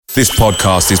This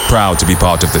podcast is proud to be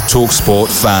part of the TalkSport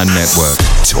Fan Network.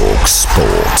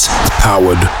 TalkSport.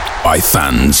 Powered by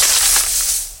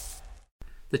fans.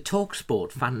 The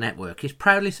TalkSport Fan Network is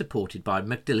proudly supported by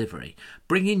McDelivery,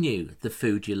 bringing you the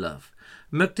food you love.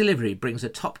 McDelivery brings a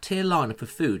top-tier lineup of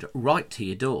food right to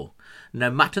your door. No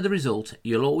matter the result,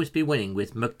 you'll always be winning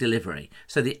with McDelivery.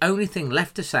 So the only thing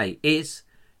left to say is,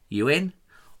 you in?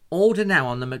 Order now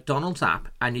on the McDonald's app,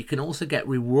 and you can also get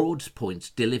rewards points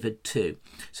delivered too.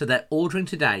 So that ordering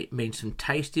today means some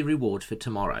tasty rewards for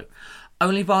tomorrow.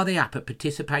 Only via the app at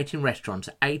participating restaurants.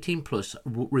 18 plus,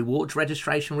 rewards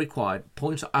registration required,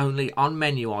 points only on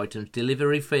menu items,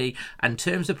 delivery fee and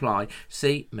terms apply.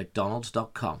 See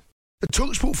mcdonalds.com. The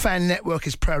TalkSport Fan Network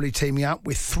is proudly teaming up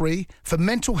with 3 for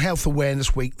Mental Health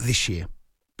Awareness Week this year.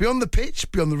 Beyond the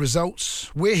pitch, beyond the results,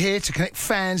 we're here to connect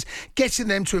fans, getting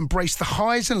them to embrace the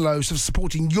highs and lows of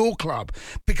supporting your club,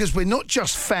 because we're not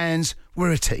just fans,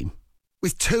 we're a team.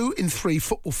 With 2 in 3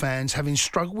 football fans having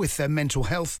struggled with their mental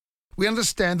health, we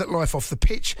understand that life off the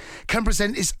pitch can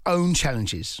present its own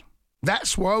challenges.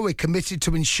 That's why we're committed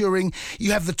to ensuring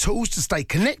you have the tools to stay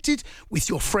connected with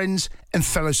your friends and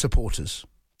fellow supporters.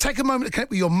 Take a moment to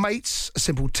connect with your mates. A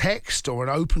simple text or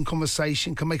an open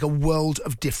conversation can make a world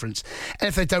of difference. And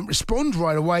if they don't respond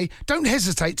right away, don't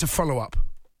hesitate to follow up.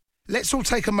 Let's all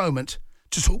take a moment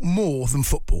to talk more than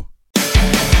football.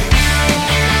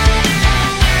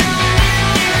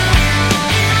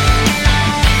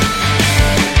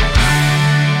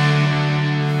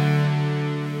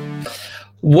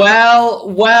 Well,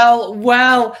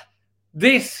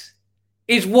 this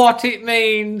is what it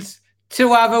means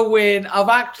to have a win. I've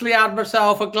actually had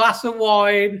myself a glass of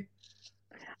wine.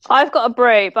 I've got a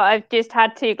brew, but I've just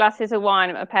had 2 glasses of wine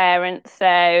at my parents',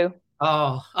 so...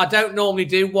 Oh, I don't normally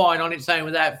do wine on its own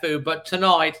without food, but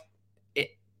tonight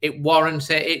it warrants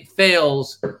it.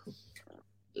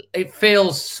 It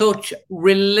feels such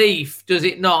relief, does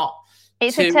it not?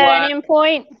 It's a turning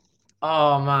point.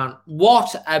 Oh, man.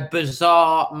 What a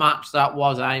bizarre match that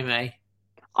was, Amy.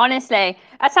 Honestly,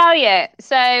 I tell you,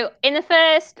 so in the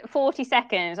first 40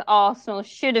 seconds, Arsenal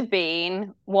should have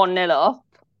been 1-0 up.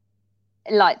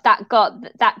 Like,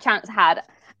 that chance had.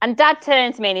 And Dad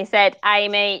turned to me and he said,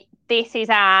 Amy, this is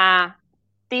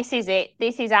it.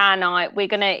 This is our night.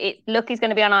 Luck is going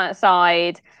to be on our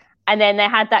side. And then they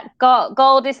had that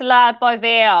goal disallowed by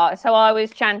VAR. So I was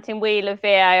chanting, we love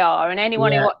VAR. And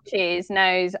anyone who watches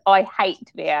knows I hate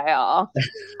VAR.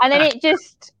 And then it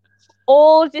just...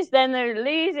 then they're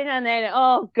losing, and then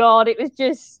oh god, it was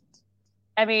just.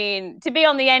 I mean, to be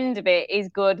on the end of it is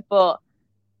good, but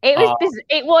it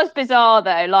was bizarre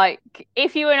though. Like,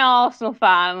 if you're an Arsenal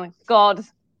fan, God,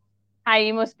 how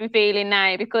you must be feeling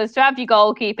now, because to have your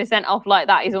goalkeeper sent off like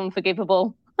that is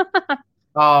unforgivable.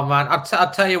 Oh man,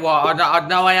 I'll tell you what. I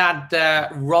know I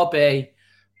had Robbie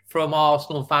from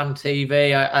Arsenal Fan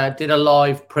TV. I did a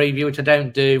live preview, which I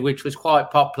don't do, which was quite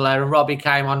popular. And Robbie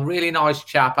came on, really nice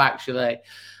chap, actually.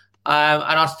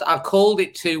 And I called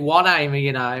it 2-1, Amy,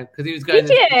 because he was going.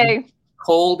 Did you?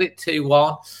 Called it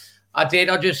 2-1. I did.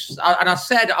 I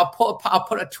said, I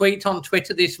put a tweet on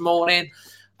Twitter this morning.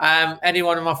 Any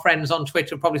one of my friends on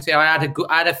Twitter would probably say I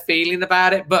had a feeling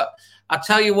about it. But I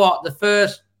tell you what, the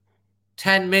first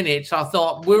 10 minutes, I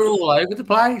thought we were all over the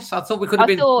place. I thought we could have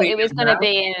been. I thought it was going to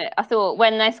be. I thought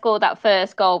when they scored that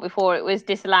first goal before it was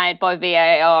disallowed by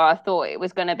VAR, I thought it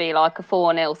was going to be like a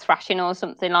 4-0 thrashing or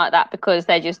something like that, because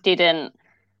they just didn't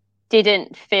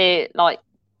feel like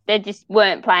they just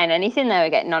weren't playing anything. They were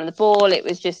getting on the ball. It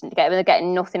was just they were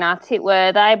getting nothing at it,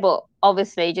 were they? But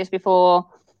obviously, just before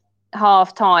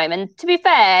half time, and to be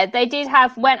fair, they did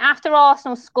have after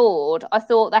Arsenal scored, I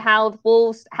thought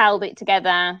Wolves held it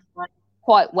together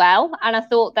quite well, and I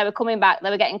thought they were coming back. They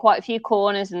were getting quite a few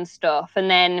corners and stuff, and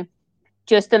then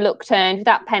just the luck turned with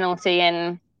that penalty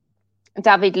and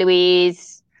David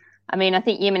Luiz. I mean, I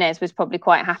think Jimenez was probably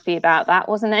quite happy about that,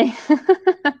 wasn't he?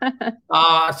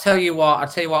 I tell you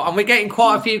what, and we're getting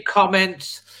quite a few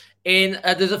comments in.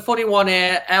 There's a funny one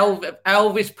here.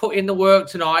 Elvis put in the work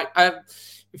tonight.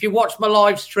 If you watch my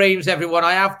live streams, everyone,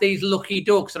 I have these lucky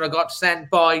ducks that I got sent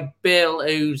by Bill,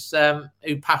 who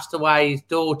passed away, his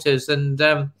daughters, and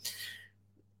they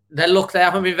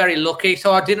haven't been very lucky.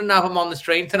 So I didn't have them on the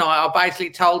stream tonight. I basically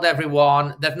told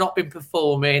everyone they've not been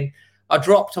performing. I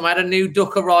dropped them. I had a new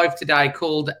duck arrive today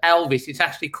called Elvis. It's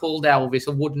actually called Elvis,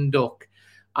 a wooden duck.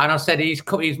 And I said he's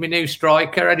my new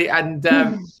striker, and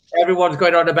everyone's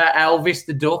going on about Elvis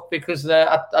the duck because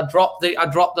I dropped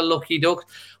the lucky ducks.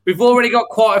 We've already got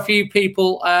quite a few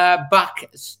people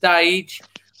backstage.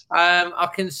 I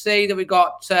can see that we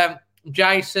got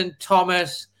Jason,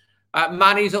 Thomas,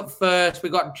 Manny's up first. We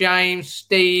got James,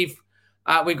 Steve,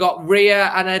 We've got Ria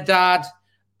and her dad,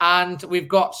 and we've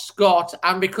got Scott.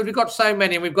 And because we've got so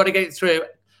many and we've got to get it through,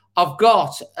 I've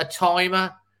got a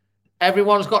timer.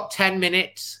 Everyone's got 10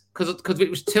 minutes because it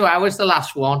was 2 hours, the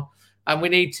last one. And we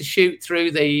need to shoot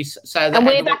through these. And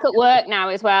we're back at work now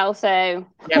as well, so.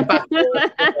 Yeah, back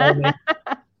at work.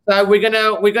 So I'm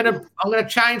gonna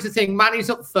change the thing. Manny's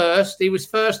up first. He was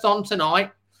first on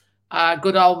tonight.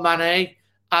 Good old Manny.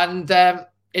 And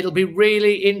it'll be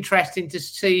really interesting to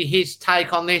see his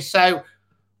take on this. So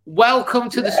welcome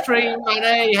to the stream,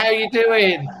 Manny. How you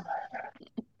doing?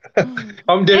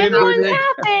 I'm doing Everyone's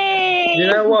happy. You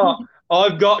know what?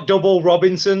 I've got double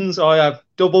Robinsons. I have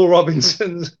double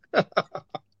Robinsons.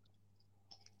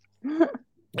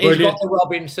 He's got the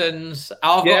Robinsons.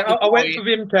 I went for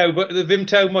Vimto, but the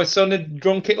Vimto, my son had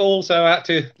drunk it all, so I had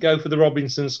to go for the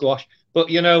Robinson squash. But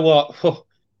you know what?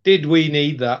 Did we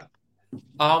need that?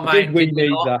 Oh, mate. Did we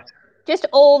need that? Just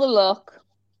all the luck.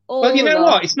 Well, you know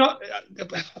what? It's not.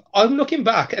 I'm looking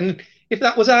back, and if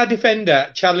that was our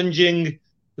defender challenging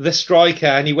the striker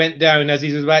and he went down as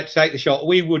he was about to take the shot,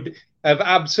 we would have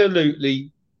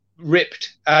absolutely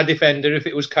ripped our defender if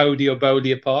it was Cody or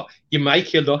Bowley apart. You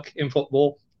make your luck in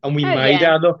football, and we made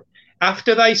our luck.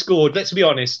 After they scored, let's be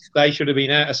honest, they should have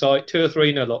been out of sight, 2 or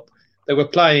 3-0 up. They were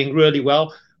playing really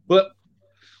well, but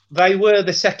they were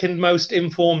the second most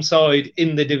informed side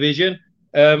in the division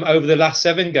over the last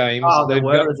 7 games. Oh, they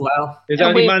were as well. There's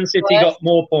only Man City got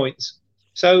more points.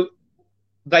 So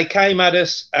they came at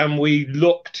us and we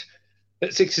looked at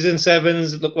 6s and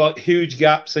 7s, looked like huge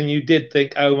gaps, and you did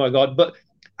think, oh my God. But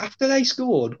after they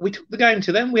scored, we took the game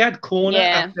to them. We had corner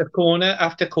after corner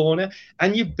after corner,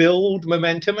 and you build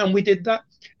momentum, and we did that.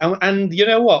 And you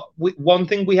know what? One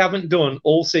thing we haven't done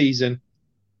all season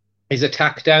is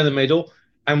attack down the middle.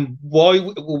 And why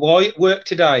it worked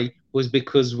today was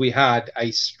because we had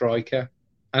a striker.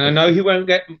 And I know he won't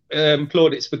get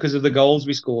plaudits because of the goals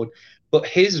we scored, but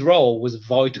his role was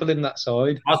vital in that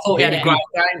side. I thought he had a great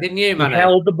game, didn't you, man? He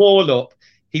held the ball up.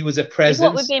 He was a presence.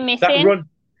 What we've been missing. That run,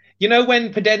 you know,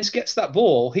 when Podence gets that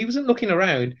ball, he wasn't looking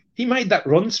around. He made that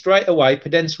run straight away.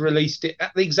 Podence released it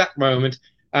at the exact moment,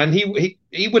 and he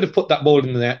would have put that ball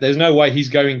in the net. There's no way he's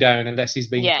going down unless he's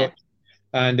being touched.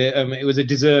 And it was a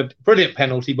deserved, brilliant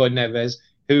penalty by Neves,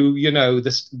 who, you know, the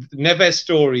Neves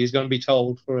story is going to be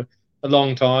told for a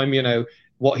long time, you know,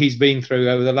 what he's been through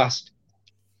over the last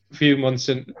few months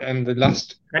and the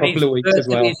last couple of weeks as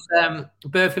well.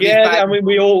 I mean,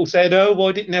 we all said, oh,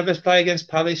 why didn't Neves play against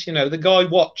Palace? You know, the guy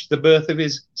watched the birth of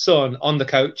his son on the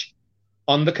coach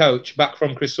back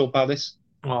from Crystal Palace.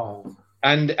 Oh.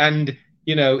 And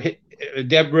you know,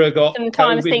 Deborah got...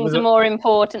 Sometimes COVID. things are more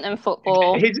important than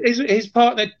football. His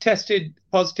partner tested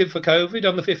positive for COVID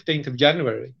on the 15th of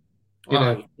January. You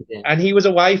know, and he was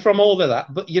away from all of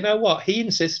that. But you know what? He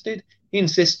insisted. He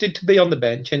insisted to be on the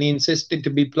bench, and he insisted to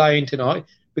be playing tonight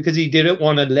because he didn't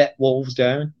want to let Wolves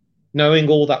down, knowing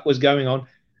all that was going on.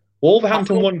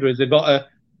 Wolverhampton Wanderers have got a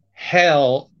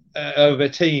hell of a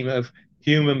team of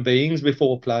human beings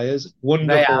before players.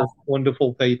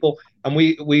 Wonderful people. And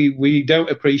we don't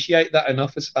appreciate that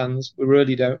enough as fans. We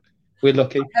really don't. We're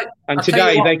lucky. And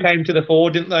today they came to the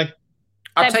fore, didn't they?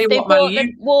 I'll tell you what, man.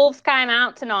 The Wolves came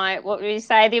out tonight. What did we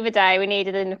say the other day? We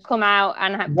needed them to come out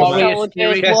and have warrior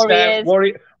spirit.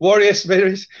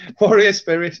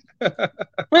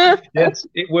 Yes,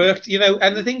 it worked. You know,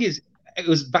 and the thing is, it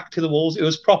was back to the walls. It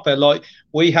was proper. Like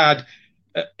we had,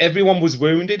 everyone was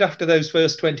wounded after those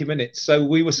first 20 minutes. So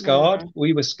we were scarred.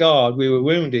 We were scarred. We were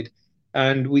wounded.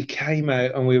 And we came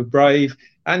out and we were brave.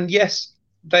 And yes,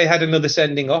 they had another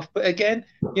sending off. But again,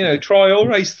 you know,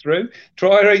 Traore's through.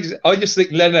 I just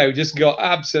think Leno just got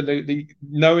absolutely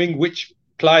knowing which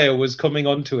player was coming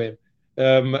onto him. He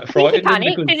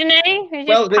panicked, didn't he?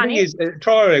 The thing is,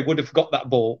 Traore would have got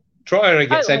that ball. Traore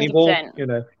gets any ball, you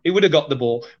know. He would have got the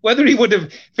ball. Whether he would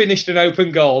have finished an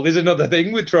open goal is another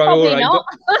thing with Traore.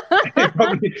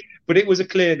 But it was a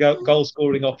clear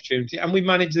goal-scoring opportunity. And we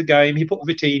managed the game. He put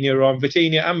Vitinha on.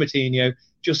 Vitinha and Moutinho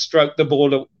just stroked the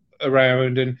ball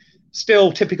around, and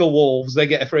still typical Wolves, they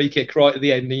get a free kick right at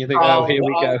the end and you think, here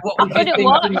we go. I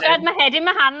had my head in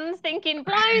my hands thinking,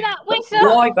 blow that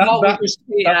whistle.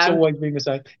 That's always been the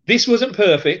same. This wasn't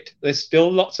perfect. There's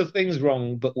still lots of things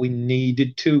wrong, but we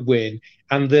needed to win.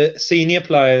 And the senior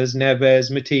players,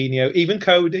 Neves, Moutinho, even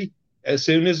Cody, as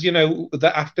soon as, you know,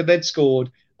 after they'd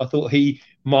scored, I thought he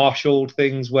marshalled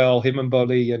things well, him and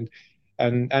Bolly, and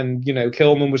you know,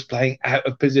 Kilman was playing out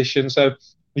of position. So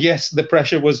yes, the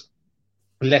pressure was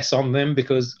less on them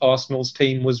because Arsenal's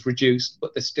team was reduced,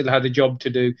 but they still had a job to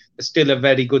do. They're still a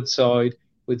very good side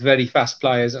with very fast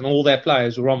players, and all their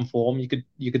players were on form.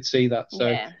 You could see that.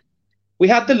 So we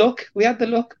had the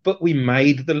luck, but we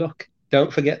made the luck.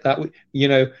 Don't forget that.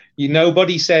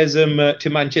 Nobody says to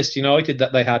Manchester United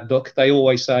that they had luck. They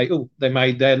always say, "Oh, they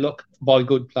made their luck by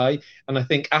good play." And I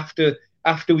think after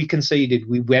we conceded,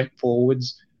 we went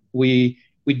forwards. We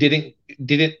didn't.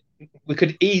 We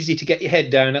could easy to get your head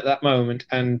down at that moment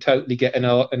and totally get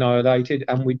annihilated,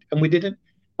 and we didn't.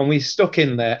 And we stuck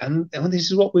in there. And this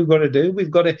is what we've got to do.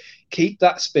 We've got to keep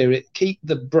that spirit, keep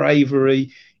the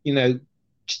bravery.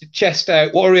 Chest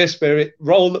out, warrior spirit,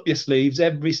 roll up your sleeves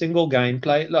every single game,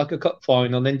 play it like a cup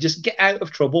final, then just get out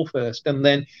of trouble first and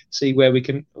then see where we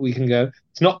can go.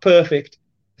 It's not perfect.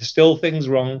 There's still things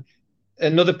wrong.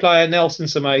 Another player, Nelson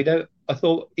Semedo, I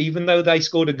thought even though they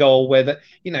scored a goal where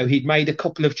he'd made a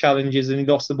couple of challenges and he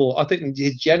lost the ball, I think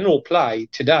his general play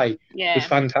today was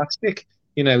fantastic.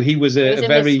 He was it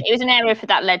was an error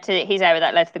that led to his error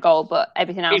that led to the goal, but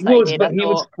everything else he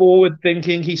was forward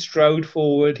thinking. He strode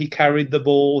forward. He carried the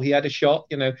ball. He had a shot.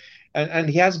 And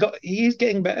he is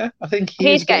getting better. I think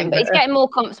he's getting more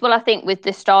comfortable. I think with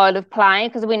the style of play,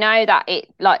 because we know that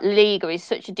Liga is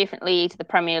such a different league to the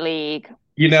Premier League.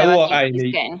 You know what,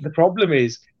 Amy? The problem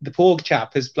is the poor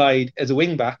chap has played as a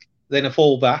wing back, then a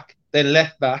full back, then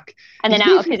left back, and then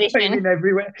out of position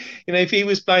everywhere. If he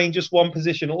was playing just one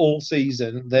position all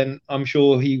season, then I'm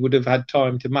sure he would have had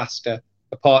time to master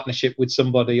a partnership with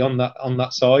somebody on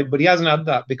that side. But he hasn't had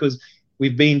that because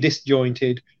we've been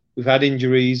disjointed, we've had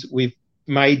injuries, we've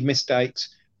made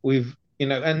mistakes, and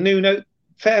Nuno,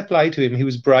 fair play to him. He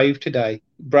was brave today,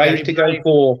 brave to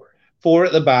go four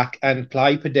at the back and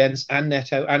play Podence and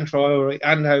Neto and Traore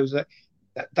and Jose.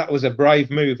 That was a brave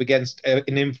move against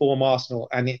an informed Arsenal,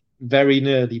 and it very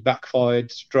nearly backfired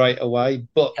straight away.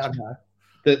 But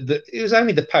it was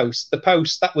only the post. The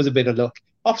post, that was a bit of luck.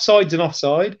 Offsides and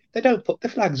offside, they don't put the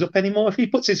flags up anymore. If he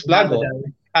puts his flag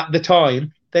on at the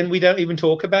time, then we don't even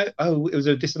talk about, it was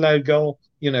a disallowed goal.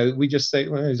 We just say,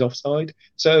 well, it was offside.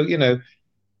 So,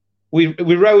 we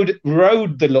rode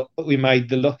the luck, but we made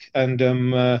the luck,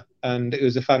 and it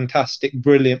was a fantastic,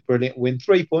 brilliant win.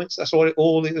 3 points, that's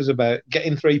all it was about,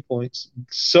 getting 3 points.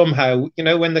 Somehow,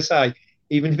 when they say,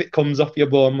 even if it comes off your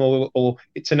bum or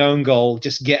it's an own goal,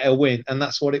 just get a win. And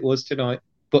that's what it was tonight.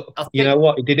 But you know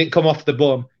what? It didn't come off the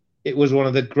bum. It was one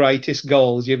of the greatest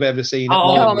goals you've ever seen.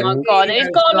 Oh my God. It was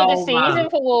goal of the season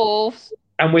for Wolves.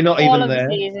 And we're not even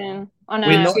there. I know.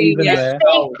 We're not even there.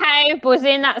 How was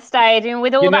in that stadium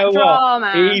with all that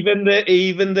drama.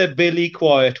 Even the Billy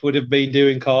Quiet would have been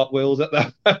doing cartwheels at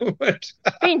that moment.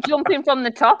 Been jumping from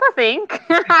the top, I think.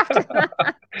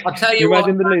 I'll tell you what.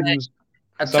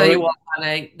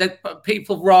 Manny,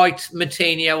 people write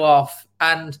Moutinho off,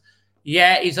 and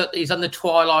he's on the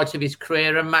twilight of his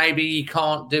career, and maybe you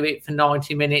can't do it for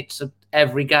 90 minutes of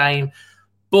every game,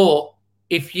 but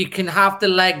if you can have the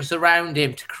legs around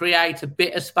him to create a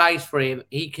bit of space for him,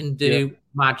 he can do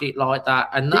magic like that.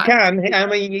 And he can. I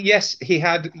mean, yes, he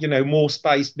had more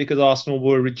space because Arsenal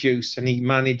were reduced, and he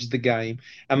managed the game.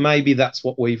 And maybe that's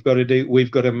what we've got to do.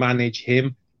 We've got to manage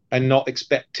him and not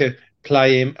expect to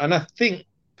play him. And I think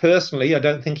personally, I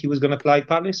don't think he was going to play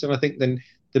Palace. And I think the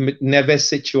Neves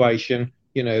situation,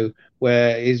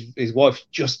 where his wife's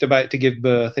just about to give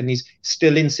birth and he's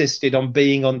still insisted on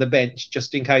being on the bench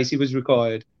just in case he was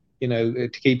required, to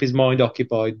keep his mind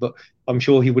occupied. But I'm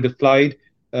sure he would have played.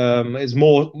 It's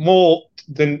more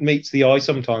than meets the eye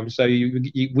sometimes. So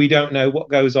we don't know what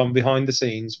goes on behind the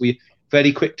scenes. We're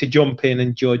very quick to jump in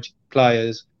and judge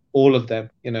players, all of them,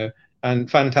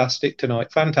 and fantastic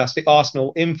tonight. Fantastic.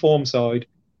 Arsenal, informed side.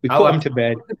 We put them to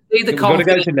bed. We've got to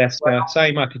go to Leicester.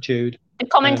 Same attitude. The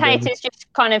commentators just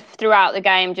kind of throughout the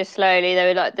game, just slowly, they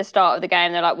were like, the start of the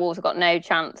game, they're like, Wolves have got no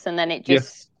chance, and then it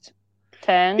just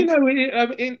turned.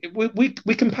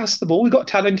 We can pass the ball. We've got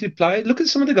talented players. Look at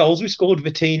some of the goals we scored.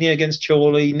 Vitinha against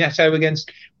Chorley, Neto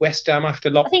against West Ham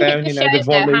after lockdown. I think it just shows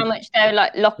how much they're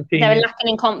lacking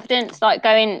in confidence.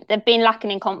 They've been lacking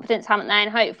in confidence, haven't they?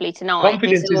 And hopefully tonight,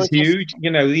 confidence is huge.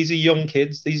 These are young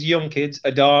kids.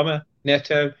 Adama,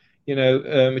 Neto,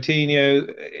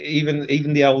 Moutinho,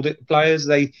 even the older players,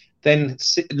 they then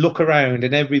look around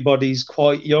and everybody's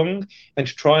quite young, and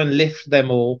to try and lift them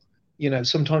all,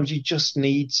 sometimes you just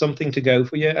need something to go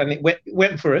for you. And it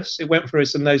went for us. It went for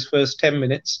us in those first 10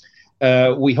 minutes.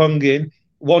 We hung in.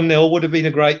 1-0 would have been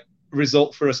a great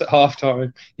result for us at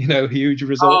half-time, huge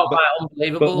result.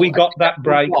 Unbelievable. But we got that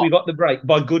break. We got the break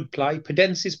by good play.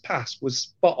 Podence's pass was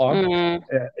spot on.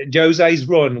 Jose's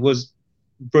run was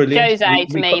brilliant. Jose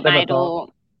to me made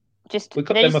all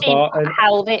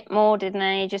held it more, didn't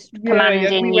they? Just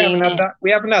commanding. We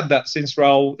haven't had that since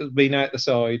Raul has been out the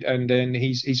side, and then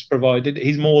he's provided.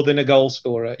 He's more than a goal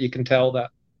scorer. You can tell that.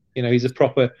 He's a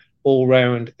proper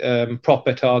all-round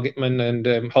proper targetman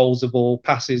and holds the ball,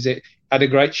 passes it. Had a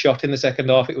great shot in the second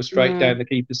half. It was straight down the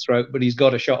keeper's throat, but he's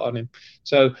got a shot on him.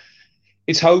 So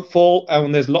it's hopeful,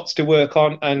 and there's lots to work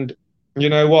on. And you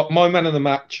know what? My man of the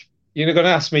match. You're going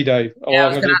to ask me, Dave. Yeah,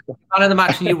 man of the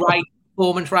match, and you rate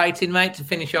performance rating, mate, to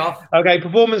finish off. Okay,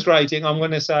 performance rating. I'm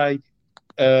going to say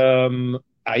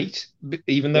 8.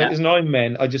 Even though it was 9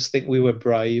 men, I just think we were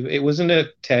brave. It wasn't a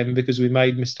 10 because we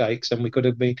made mistakes and we could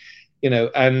have been,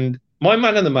 And my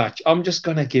man of the match, I'm just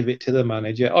going to give it to the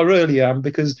manager. I really am,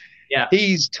 because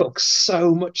he's took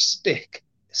so much stick.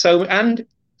 And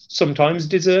sometimes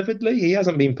deservedly. He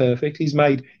hasn't been perfect. He's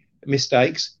made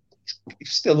mistakes.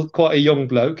 He's still quite a young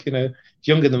bloke, He's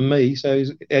younger than me. So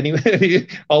anyway,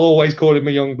 I'll always call him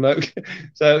a young bloke.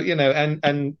 So,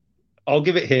 and I'll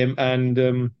give it him.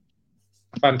 And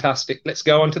fantastic. Let's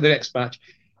go on to the next match.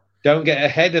 Don't get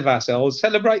ahead of ourselves.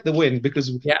 Celebrate the win, because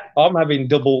I'm having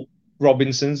double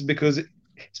Robinsons because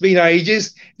it's been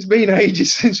ages. It's been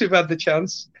ages since we've had the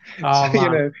chance,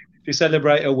 to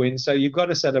celebrate a win. So you've got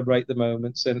to celebrate the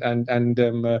moments and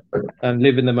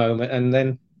live in the moment, and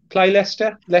then play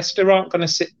Leicester. Leicester aren't going to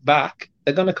sit back.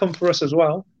 They're going to come for us as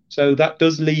well. So that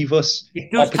does leave us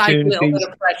it does opportunities. Take a little bit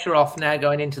of pressure off now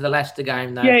going into the Leicester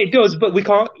game, though. Yeah, it does. But we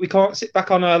can't sit back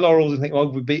on our laurels and think, "Oh,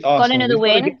 we beat Arsenal." Got another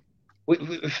win. We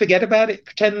forget about it.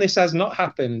 Pretend this has not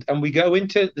happened, and we go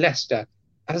into Leicester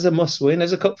as a must-win,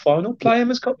 as a cup final. Play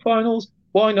them as cup finals.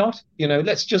 Why not?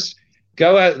 Let's just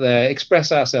go out there,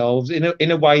 express ourselves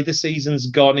in a way. The season's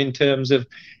gone in terms of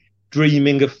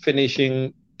dreaming of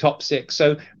finishing top 6.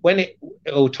 So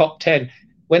or top 10.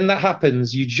 When that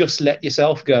happens, you just let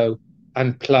yourself go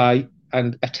and play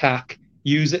and attack.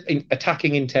 Use it in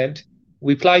attacking intent.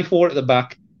 We play 4 at the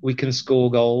back. We can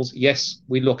score goals. Yes,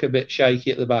 we look a bit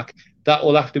shaky at the back. That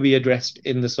will have to be addressed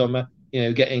in the summer.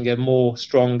 Getting a more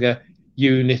stronger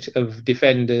unit of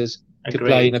defenders to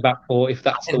play in a back 4, if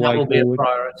that's the way that will forward. Be a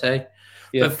priority.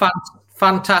 Yeah. But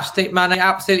fantastic, man.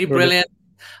 Absolutely brilliant.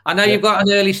 I know you've got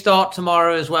an early start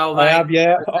tomorrow as well, mate. I have,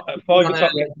 yeah. 5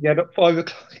 o'clock. Get up 5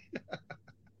 o'clock.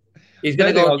 He's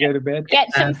going to go to bed.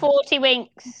 Get some 40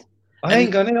 winks. I ain't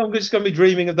going to. I'm just going to be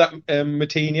dreaming of that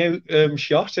Moutinho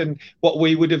shot and what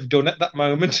we would have done at that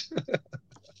moment.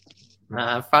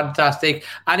 Fantastic.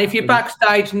 And if you're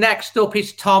backstage, next up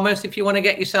is Thomas. If you want to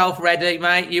get yourself ready,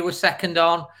 mate, you were second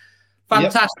on.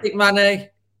 Fantastic, Manny.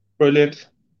 Brilliant.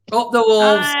 Up the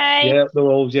Wolves. Bye. Yeah, up the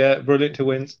Wolves. Yeah, brilliant to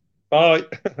win. Bye.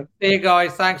 See you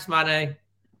guys. Thanks, Manny.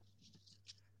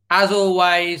 As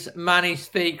always, Manny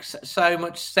speaks so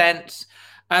much sense.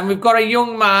 And we've got a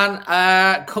young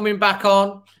man coming back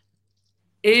on.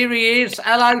 Here he is.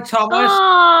 Hello, Thomas.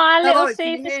 Oh, a little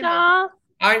superstar.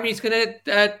 Amy's going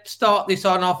to start this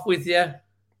off with you.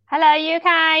 Hello, you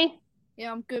okay?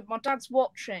 Yeah, I'm good. My dad's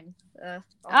watching.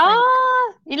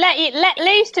 You let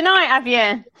loose tonight, have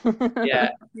you?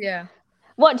 Yeah. Yeah.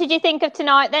 What did you think of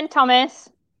tonight then, Thomas?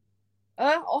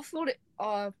 I thought it.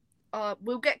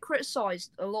 We'll get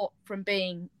criticised a lot from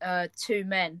being 2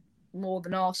 men more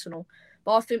than Arsenal,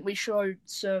 but I think we showed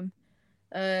some.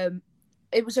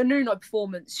 It was a Nuno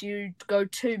performance. You'd go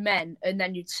 2 men and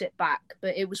then you'd sit back,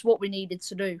 but it was what we needed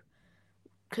to do.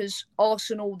 Because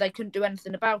Arsenal, they couldn't do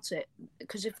anything about it.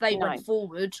 Because if they went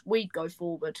forward, we'd go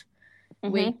forward.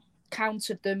 Mm-hmm. We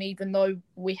countered them even though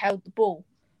we held the ball.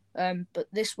 But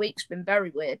this week's been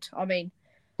very weird. I mean,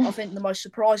 I think the most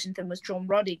surprising thing was John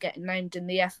Ruddy getting named in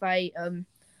the FA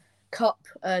Cup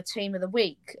Team of the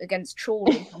Week against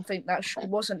Chorley. I think that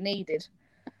wasn't needed.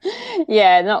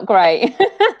 Yeah, not great.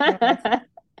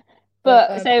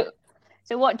 But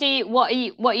so what are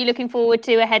you looking forward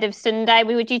to ahead of Sunday?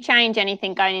 Would you change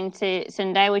anything going into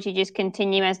Sunday? Would you just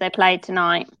continue as they played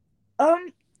tonight?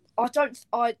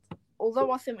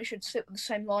 Although I think we should sit with the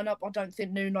same lineup, I don't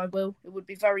think Nuno will. It would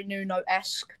be very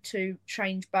Nuno-esque to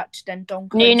change back to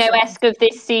Dendoncker. Nuno-esque of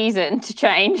this season to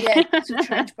change. Yeah, to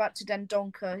change back to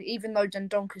Dendoncker. Even though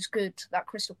Dendonker's good, that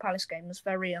Crystal Palace game was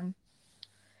very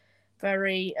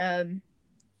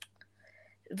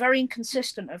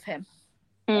inconsistent of him.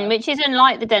 Which isn't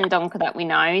like the Dendoncker that we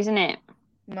know, isn't it?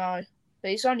 No, but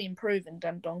he's only improving,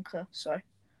 Dendoncker, so.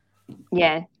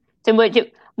 Yeah. So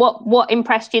what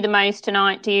impressed you the most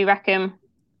tonight, do you reckon?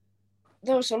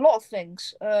 There was a lot of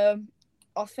things.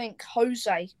 I think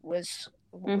Jose was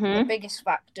the biggest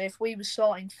factor. If we were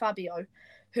starting Fabio,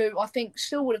 who I think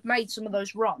still would have made some of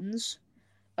those runs,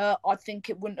 I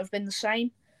think it wouldn't have been the same.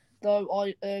 Though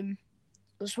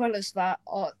as well as that,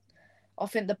 I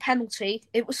think the penalty,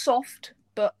 it was soft,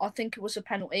 but I think it was a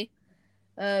penalty.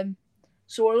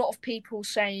 Saw a lot of people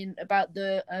saying about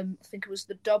the, I think it was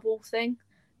the double thing,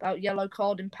 about yellow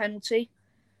card and penalty.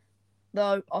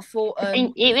 though. I thought I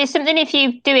think it was something if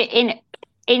you do it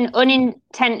in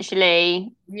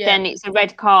unintentionally, then it's a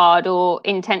red card, or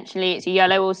intentionally it's a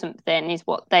yellow or something, is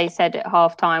what they said at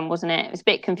half time, wasn't it? It was a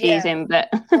bit confusing, but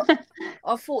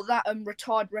I thought that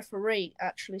retired referee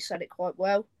actually said it quite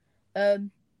well. I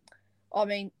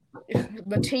mean,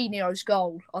 Martinho's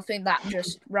goal, I think that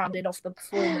just rounded off the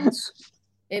performance.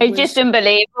 It was just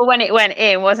unbelievable when it went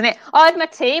in, wasn't it? I had my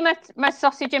tea, my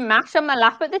sausage and mash on my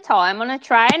lap at the time on a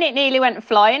tray, and it nearly went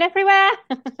flying everywhere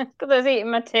because I was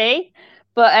eating my tea.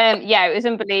 But yeah, it was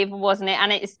unbelievable, wasn't it?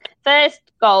 And it's first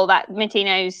goal that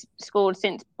Martinho's scored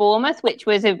since Bournemouth, which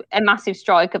was a massive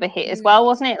strike of a hit as well,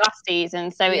 wasn't it, last season?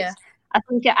 So it's, I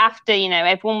think after,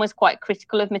 everyone was quite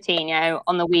critical of Martinho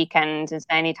on the weekend and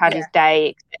saying he'd had his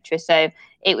day, etc. So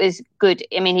it was good.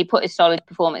 I mean, he put a solid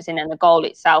performance in, and the goal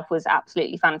itself was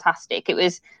absolutely fantastic. It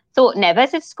was thought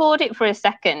Neves had scored it for a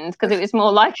second because it was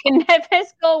more like a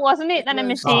Neves goal, wasn't it, than a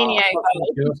Martinho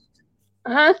goal?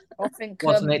 I think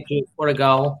wasn't it just for a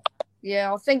goal?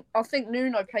 Yeah, I think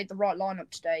Nuno played the right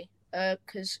lineup today.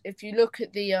 Because if you look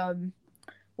at the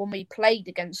when we played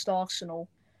against Arsenal,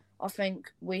 I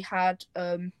think we had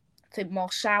I think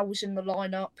Marcel was in the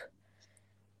lineup.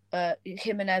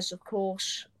 Jimenez, of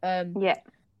course. But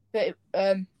it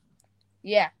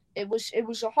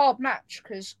was a hard match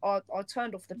because I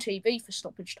turned off the TV for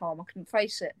stoppage time. I couldn't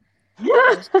face it.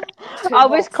 I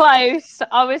was close.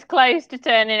 I was close to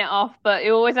turning it off, but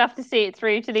you always have to see it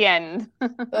through to the end.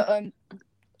 But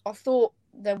I thought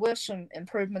there were some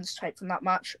improvements to take from that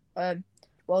match.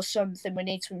 Well, something we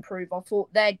need to improve. I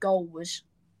thought their goal was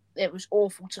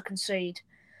awful to concede.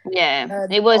 Yeah,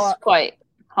 it was quite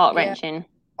heart-wrenching. Yeah,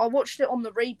 I watched it on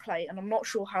the replay, and I'm not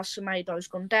sure how Semedo's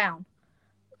gone down.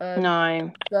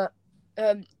 No. But,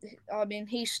 I mean,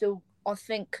 he's still, I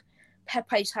think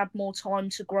Pepe's had more time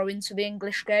to grow into the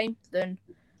English game than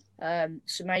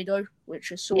Semedo,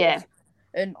 which is sort of...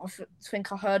 And I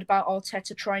think I heard about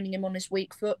Arteta training him on his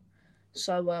weak foot.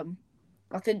 So,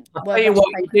 I think... I'll tell you what,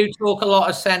 you do talk a lot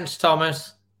of sense,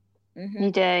 Thomas. Mm-hmm.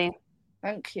 You do.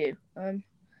 Thank you.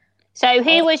 So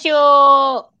who was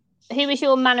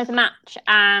your man of the match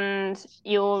and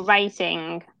your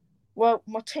rating? Well,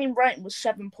 my team rating was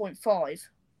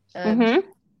 7.5.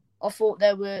 I thought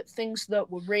there were things that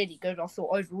were really good. I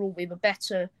thought overall we were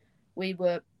better. We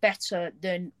were better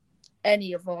than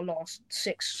any of our last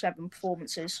 6-7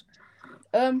 performances.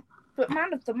 But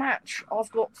man of the match,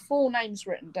 I've got 4 names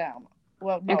written down.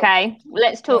 Well, no, okay,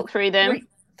 let's talk through them.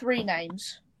 Three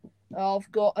names.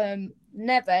 I've got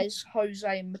Neves,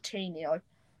 Jose, and Martinho.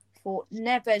 For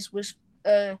Neves was,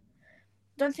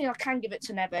 don't think I can give it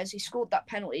to Neves. He scored that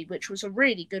penalty, which was a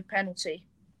really good penalty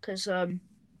because, I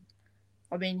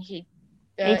mean, he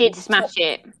did smash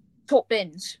it. Top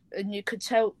bins, and you could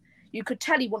tell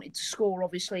he wanted to score,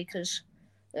 obviously, because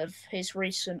of his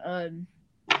recent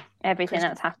everything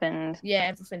that's happened. Yeah,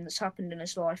 everything that's happened in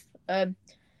his life.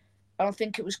 I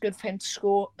think it was good for him to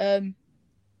score.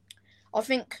 I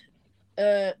think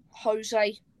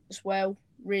Jose as well,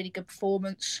 really good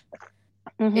performance.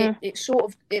 Mm-hmm.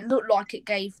 It looked like it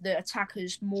gave the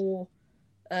attackers more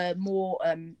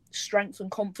strength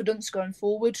and confidence going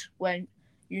forward when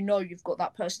you've got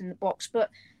that person in the box. But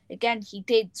again, he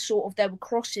did there were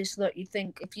crosses that you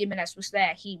think if Jimenez was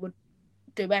there, he would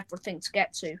do everything to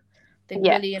get to. I think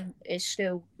Willian is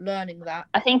still learning that.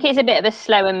 I think he's a bit of a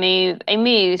slower move. He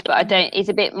moves, but he's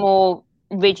a bit more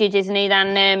rigid, isn't he,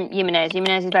 than Jimenez.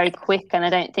 Jimenez is very quick, and I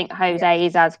don't think Jose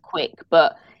is as quick,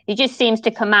 but he just seems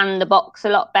to command the box a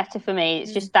lot better for me.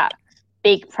 It's just that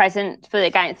big presence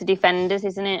against the defenders,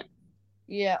 isn't it?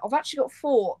 Yeah, I've actually got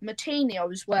 4.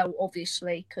 Martinho as well,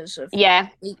 obviously, because of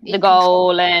the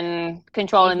goal and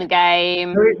controlling the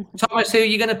game. Thomas, who are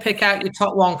you going to pick out your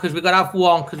top one? Because we've got to have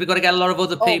one, because we've got to get a lot of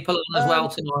other people on as well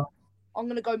tonight. I'm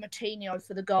going to go Martinho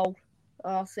for the goal.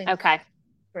 I think. Okay.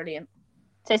 Brilliant.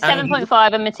 So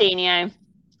 7.5 and Martinho.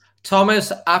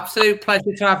 Thomas, absolute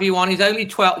pleasure to have you on. He's only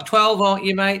 12, aren't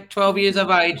you, mate? 12 years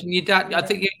of age. And your dad, I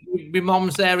think your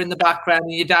mum's there in the background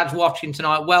and your dad's watching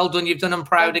tonight. Well done. You've done them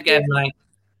proud again, mate.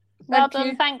 Well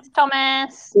done. Thanks,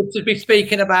 Thomas. Good to be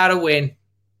speaking about a win.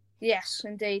 Yes,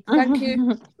 indeed. Thank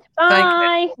you.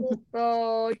 Bye. Thank you.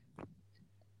 Bye.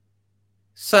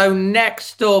 So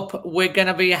next up, we're going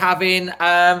to be having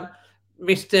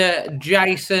Mr.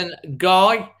 Jason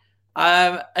Guy.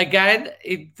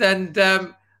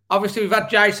 Obviously, we've had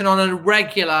Jason on a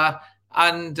regular,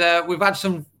 and we've had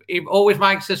he always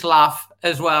makes us laugh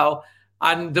as well.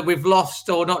 And we've lost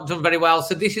or not done very well.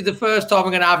 So this is the first time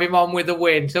we're going to have him on with a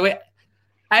win. So,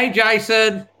 hey,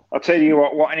 Jason. I'll tell you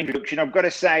what an introduction. I've got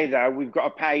to say, though, we've got to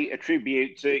pay a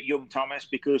tribute to young Thomas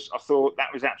because I thought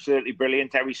that was absolutely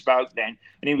brilliant how he spoke then,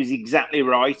 and he was exactly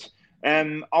right.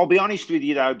 I'll be honest with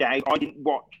you, though, Dave, I didn't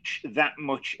watch that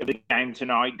much of the game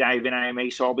tonight, Dave and Amy,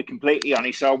 so I'll be completely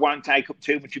honest. So I won't take up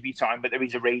too much of your time, but there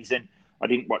is a reason I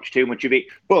didn't watch too much of it.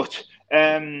 But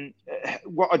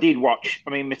what I did watch, I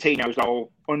mean, Martino's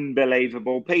goal,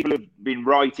 unbelievable. People have been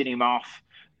writing him off,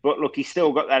 but look, he's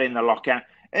still got that in the locker.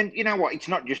 And you know what? It's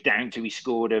not just down to he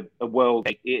scored a world.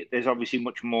 There's obviously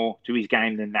much more to his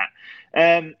game than that.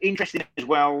 Interesting as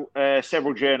well,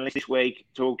 several journalists this week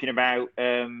talking about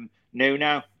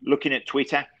Nuno, looking at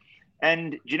Twitter.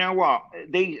 And do you know what?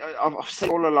 I've said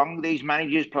all along, these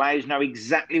managers, players know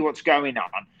exactly what's going on.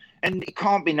 And it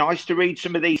can't be nice to read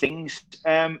some of these things.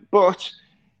 But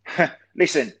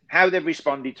listen, how they've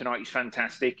responded tonight is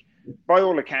fantastic. By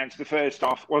all accounts, the first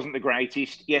half wasn't the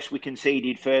greatest. Yes, we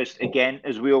conceded first again,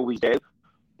 as we always do.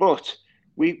 But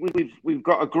we've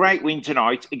got a great win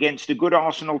tonight against a good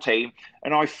Arsenal team.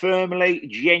 And I firmly,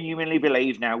 genuinely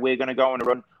believe now we're going to go on a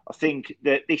run. I think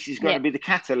that this is going to be the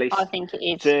catalyst. I think it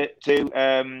is. To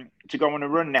go on a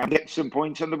run now and get some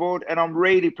points on the board. And I'm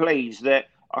really pleased that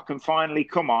I can finally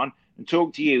come on and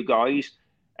talk to you guys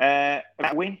about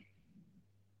a win.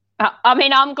 I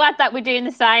mean, I'm glad that we're doing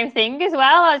the same thing as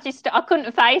well. I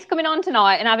couldn't face coming on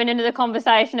tonight and having another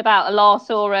conversation about a loss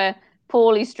or a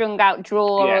poorly strung out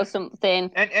draw or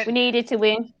something. And we needed to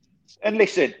win. And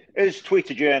listen, as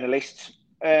Twitter journalists,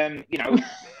 you know,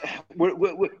 we're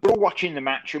all watching the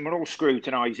match and we're all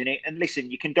scrutinising it. And listen,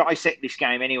 you can dissect this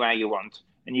game any way you want.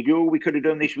 And you go, we could have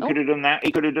done this, we could have done that,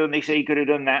 he could have done this, he could have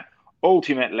done that.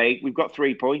 Ultimately, we've got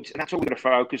 3 points, and that's all we're going to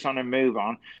focus on and move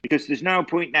on, because there's no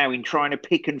point now in trying to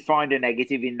pick and find a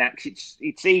negative in that, because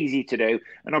it's easy to do.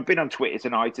 And I've been on Twitter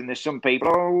tonight, and there's some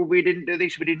people, oh, we didn't do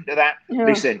this, we didn't do that. Yeah.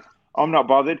 Listen, I'm not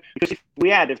bothered, because if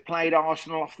we had have played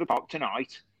Arsenal off the park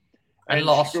tonight and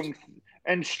lost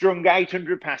strung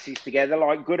 800 passes together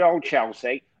like good old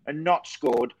Chelsea and not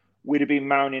scored, we'd have been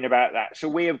moaning about that. So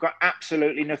we have got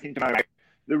absolutely nothing to moan about.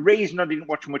 The reason I didn't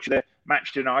watch much of the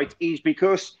match tonight is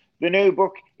because the new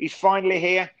book is finally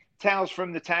here. Tales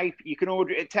from the Tape. You can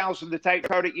order it at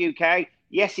talesfromthetape.co.uk.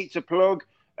 Yes, it's a plug.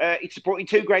 It's supporting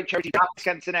 2 great charities,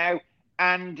 Cancer Now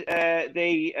and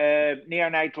the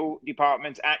neonatal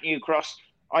department at New Cross.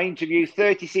 I interview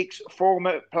 36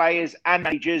 former players and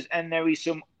managers, and there is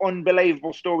some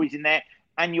unbelievable stories in there.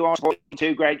 And you are supporting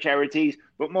 2 great charities.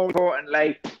 But more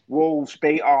importantly, Wolves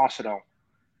beat Arsenal.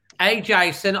 Hey,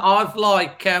 Jason, I've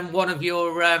one of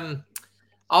your...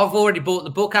 I've already bought the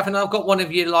book, haven't I? I've got one of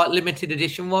your limited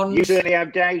edition ones. You certainly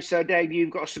have, Dave. So, Dave, you've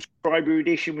got a subscriber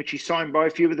edition, which is signed by a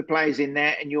few of the players in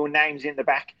there, and your name's in the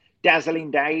back. Dazzling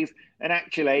Dave. And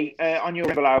actually, on your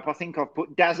envelope, I think I've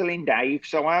put Dazzling Dave.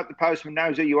 So I hope the postman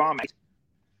knows who you are, mate.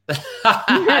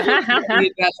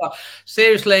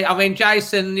 Seriously, I mean,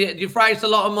 Jason, you've raised a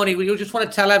lot of money. You just want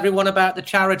to tell everyone about the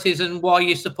charities and why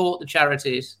you support the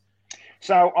charities.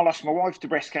 So I lost my wife to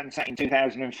breast cancer in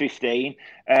 2015,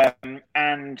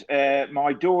 and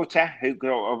my daughter,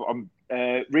 I'm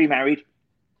remarried,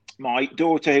 my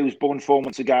daughter, who was born 4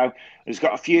 months ago, has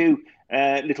got a few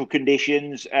little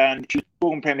conditions, and she was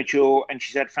born premature, and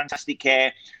she's had fantastic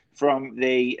care from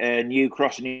the New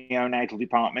Cross neonatal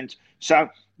department. So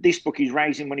this book is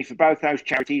raising money for both those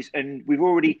charities, and we've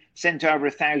already sent over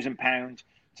 £1,000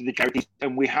 to the charities,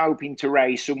 and we're hoping to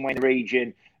raise somewhere in the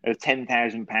region of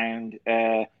 £10,000,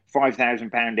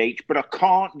 £5,000 each. But I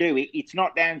can't do it. It's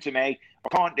not down to me. I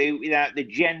can't do it without the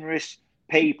generous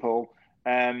people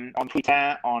on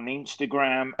Twitter, on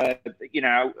Instagram,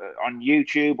 on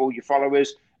YouTube, all your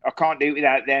followers. I can't do it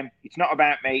without them. It's not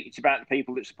about me. It's about the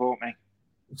people that support me.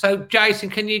 So,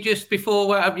 Jason, can you just, before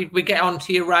we get on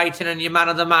to your rating and your man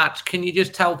of the match, can you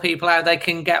just tell people how they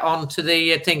can get onto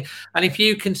the thing? And if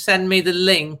you can send me the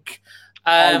link.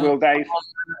 I will, Dave.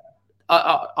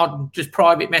 I'll just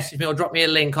private message me or drop me a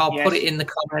link. I'll put it in the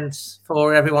comments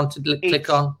for everyone to click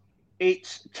on.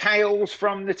 It's Tales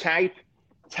from the Tape,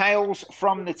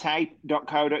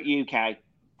 talesfromthetape.co.uk.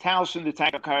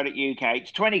 Talesfromthetape.co.uk.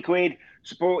 It's 20 quid,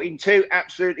 supporting 2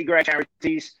 absolutely great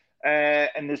charities.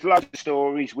 And there's loads of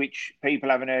stories which people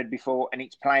haven't heard before, and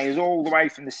it's players all the way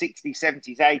from the 60s,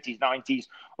 70s, 80s, 90s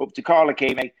up to Carl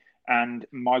Hakimi and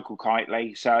Michael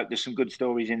Kitely. So there's some good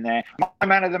stories in there. My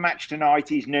man of the match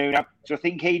tonight is Nuno, so I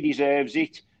think he deserves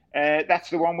it.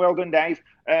 That's the one. Well done, Dave.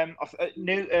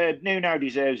 Nuno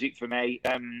deserves it for me.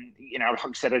 Like I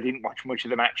said, I didn't watch much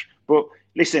of the match, but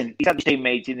listen, he's had his team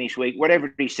meeting this week.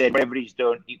 Whatever he said, whatever he's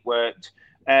done, it worked.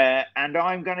 And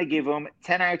I'm going to give him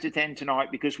 10 out of 10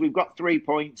 tonight because we've got 3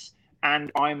 points,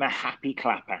 and I'm a happy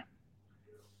clapper.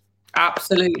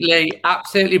 Absolutely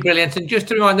brilliant. And just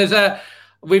to remind,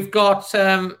 we've got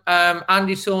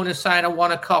Andy Saunders saying I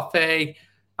want a copy.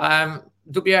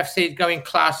 WFC is going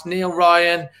class. Neil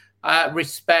Ryan,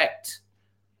 respect.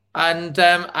 And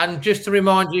just to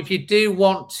remind you, if you do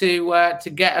want to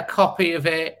get a copy of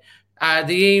it,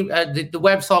 the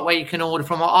website where you can order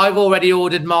from, I've already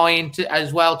ordered mine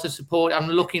as well to support. I'm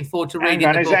looking forward to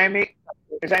reading the book.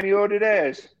 Has Amy ordered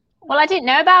hers? Well, I didn't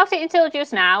know about it until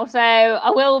just now, so I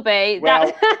will be.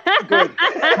 Well, good.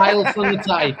 Hail from the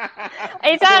tape.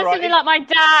 It sounds something like my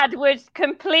dad would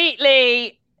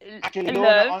completely actually,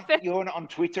 love. You're not on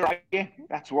Twitter, are you?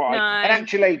 That's why. No. And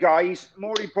actually, guys,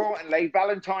 more importantly,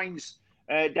 Valentine's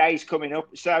Day is coming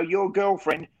up, so your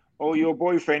girlfriend or your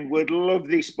boyfriend would love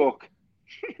this book.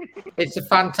 It's a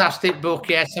fantastic book,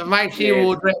 yes. So make sure you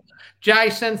order it.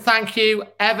 Jason, thank you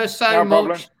ever so much.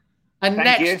 Problem. And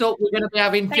next up, we're going to be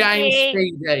having James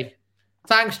Speedy.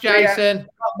 Thanks, Jason.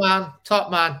 Top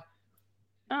man.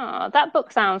 Oh, that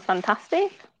book sounds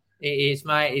fantastic. It is,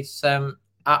 mate. It's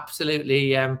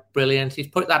absolutely brilliant. He's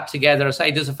put that together. I say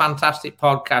he does a fantastic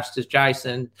podcast as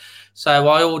Jason. So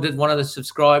I ordered one of the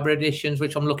subscriber editions,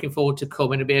 which I'm looking forward to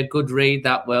coming. It'll be a good read,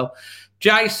 that will.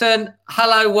 Jason,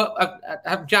 hello.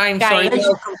 James, sorry,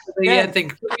 welcome to the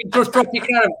thing. Just drop your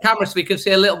camera so we can see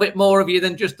a little bit more of you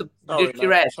than just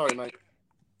your head. Sorry, mate.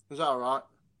 Is that all right?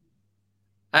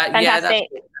 Yeah, that's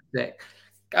fantastic.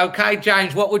 Okay,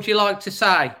 James, what would you like to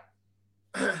say?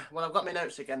 Well, I've got my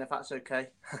notes again, if that's okay.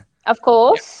 Of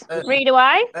course. Read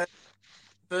away.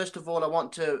 First of all, I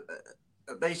want to...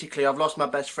 basically, I've lost my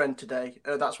best friend today.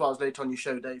 That's why I was late on your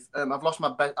show, Dave. I've lost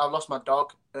my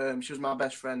dog. She was my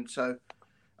best friend, so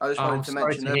I just wanted to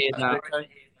mention her. Okay.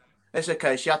 It's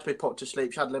okay. She had to be put to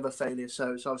sleep. She had liver failure,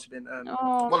 so it's obviously been a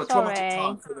traumatic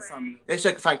time for the family. It's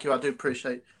okay. Thank you. I do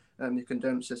appreciate your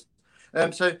condolences.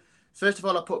 So first of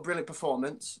all, I put brilliant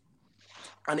performance,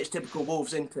 and it's typical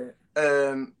Wolves, isn't it?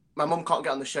 My mum can't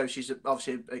get on the show. She's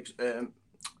obviously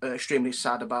extremely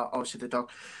sad about obviously the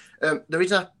dog.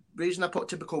 The reason I put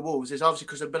typical Wolves is obviously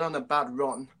because they've been on a bad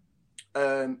run.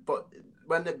 But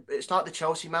when it's like the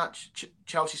Chelsea match,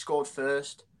 Chelsea scored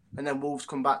first, and then Wolves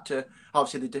come back to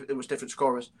obviously it was different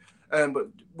scorers. But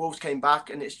Wolves came back,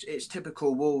 and it's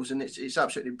typical Wolves, and it's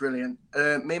absolutely brilliant.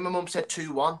 Me and my mum said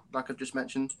 2-1, like I've just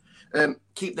mentioned.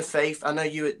 Keep the faith. I know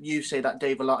you say that,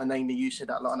 Dave, a lot, and Amy, you say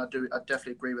that a lot, and I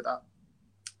definitely agree with that.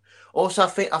 Also, I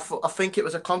think it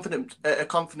was a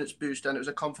confidence boost, and it was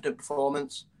a confident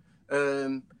performance.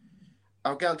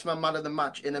 I'll get onto my man of the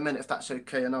match in a minute, if that's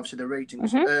okay, and obviously the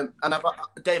ratings. And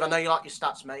Dave, I know you like your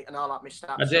stats, mate, and I like my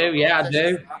stats. I do, I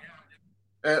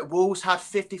do. Wolves had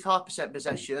 55%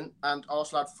 possession, and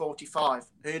Arsenal had 45%.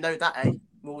 Who know that, eh?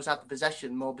 Wolves had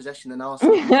more possession than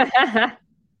Arsenal.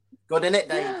 Good, innit,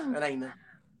 Dave and Amy?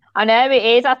 I know it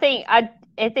is. I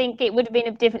think it would have been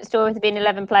a different story if there had been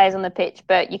 11 players on the pitch,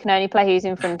 but you can only play who's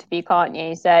in front of you, can't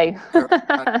you? So.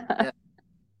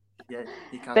 Yeah,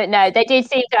 you can. But no, they did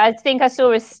seem to. I think I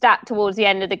saw a stat towards the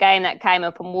end of the game that came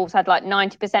up, and Wolves had like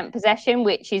 90% possession,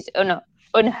 which is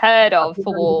unheard of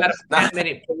for Wolves.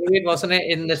 10-minute period, wasn't it,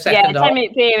 in the second half?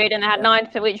 10-minute period, and they had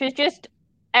 9%, which was just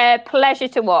a pleasure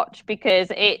to watch because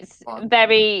it's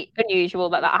very unusual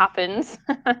that happens.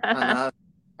 I know.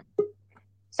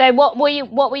 So, what were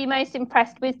you most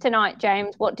impressed with tonight,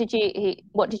 James? What did you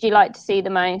like to see the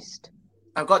most?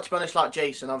 I've got to be honest, like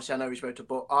Jason, obviously I know he's wrote a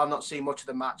book. I've not seen much of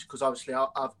the match because obviously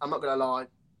I'm not going to lie.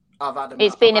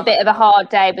 It's been a bit of a hard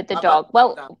day with the dog.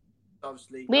 Well,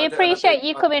 we appreciate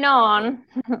you coming on,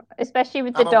 especially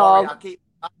with the dog.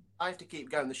 I have to keep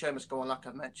going. The show must go on, like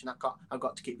I've mentioned. I've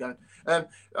got to keep going.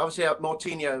 Obviously,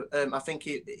 Moutinho, I think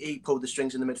he pulled the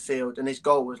strings in the midfield, and his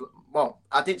goal was, well,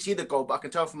 I didn't see the goal, but I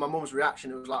can tell from my mum's reaction,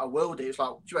 it was like a worldie. It was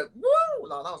like, she went, whoa!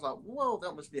 Like, I was like, whoa,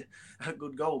 that must be a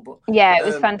good goal. But yeah, it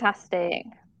was fantastic.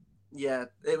 Yeah,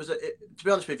 it was. To be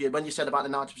honest with you, when you said about the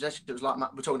 90 possession, it was like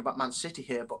we're talking about Man City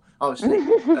here, but obviously,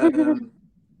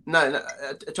 no,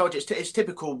 I told you it's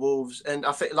typical Wolves, and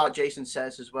I think, like Jason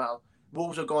says as well,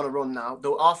 Wolves are going to run now.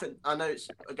 I know it's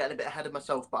getting a bit ahead of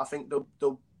myself, but I think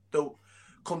they'll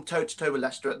come toe to toe with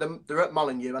Leicester. They're at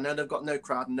Molineux. I know they've got no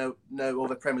crowd, no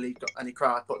other Premier League got any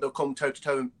crowd, but they'll come toe to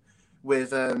toe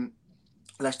with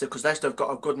Leicester because Leicester have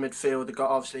got a good midfield. They've got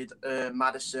obviously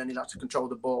Maddison. He likes to control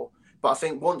the ball. But I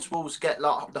think once Wolves get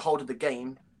like the hold of the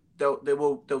game,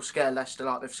 they'll scare Leicester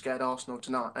like they've scared Arsenal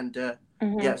tonight. And yeah,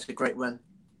 it's a great win.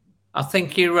 I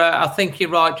think you're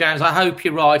right, James. I hope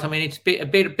you're right. I mean, it's a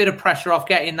bit of pressure off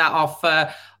getting that off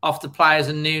the players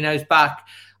and Nuno's back.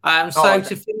 To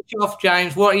finish off,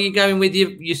 James, what are you going with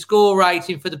your score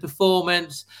rating for the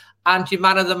performance and your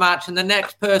man of the match? And the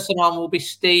next person on will be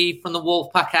Steve from the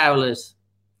Wolfpack Owlers.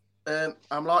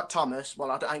 I'm like Thomas.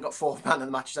 Well, I ain't got 4 man of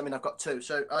the matches. I mean, I've got 2.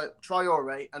 So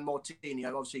Traore and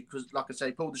Moutinho, obviously, because like I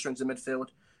say, pulled the strings in midfield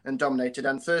and dominated.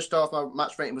 And first half, my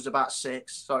match rating was about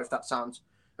 6. Sorry if that sounds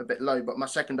a bit low, but my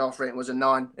second half rating was a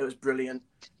 9. It was brilliant,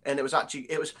 and it was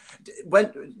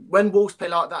when Wolves play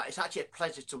like that, it's actually a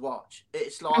pleasure to watch.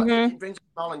 It's like it brings a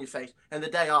smile on your face. And the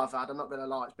day I've had, I'm not going to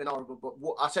lie, it's been horrible. But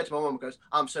I said to my mum, "Goes,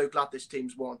 I'm so glad this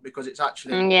team's won because it's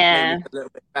actually made me a little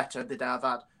bit better the day I've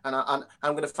had." And I'm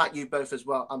going to thank you both as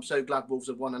well. I'm so glad Wolves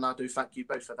have won, and I do thank you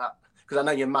both for that because I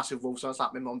know you're massive Wolves fans,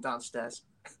 like my mum downstairs.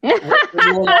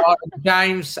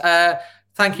 James,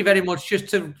 thank you very much.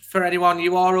 Just for anyone,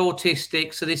 you are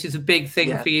autistic, so this is a big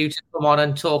thing for you to come on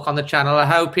and talk on the channel. I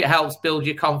hope it helps build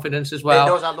your confidence as well. It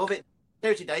does. I love it.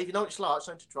 Seriously, Dave, you know what it's like?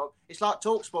 Sorry to interrupt. It's like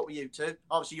TalkSport with you two.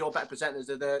 Obviously, you're better presenters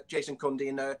than Jason Cundy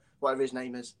and whatever his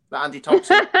name is, but Andy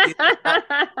Thompson.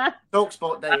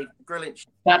 TalkSport, Dave, brilliant.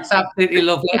 That's absolutely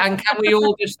lovely. And can we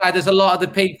all just say, there's a lot of the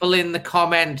people in the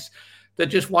comments that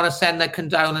just want to send their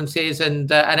condolences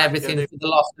and everything for the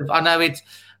loss of. I know it's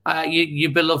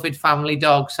your beloved family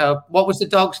dog. So, what was the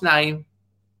dog's name?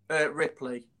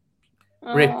 Ripley.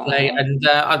 Ripley, and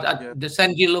I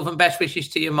send you love and best wishes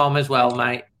to your mom as well,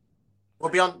 mate.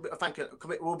 We'll be on. Thank you.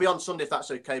 We'll be on Sunday if that's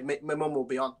okay. My mum will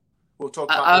be on. We'll talk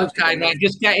about. Okay, mate.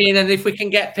 Just get in, and if we can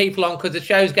get people on, because the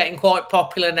show's getting quite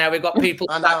popular now. We've got people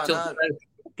stacked up. So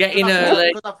get in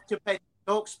early. Because I've to pay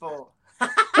TalkSport.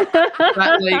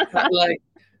 Exactly.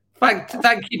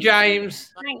 Thank you,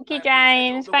 James. Thank you,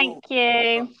 James. Thank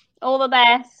you. All the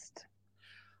best.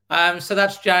 So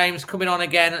that's James coming on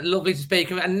again. Lovely to speak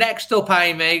to him. And next up,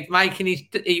 Amy,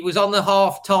 he was on the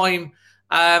halftime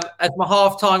as my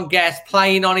halftime guest,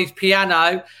 playing on his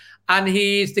piano, and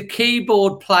he is the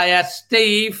keyboard player,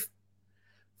 Steve,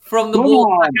 from the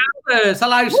Walk Hours.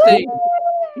 Hello, Steve.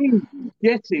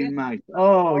 Get in, mate.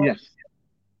 Oh, yes.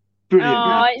 Brilliant.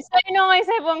 Oh, it's so nice,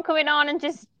 everyone coming on and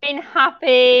just being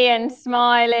happy and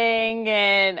smiling,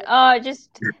 and just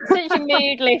such a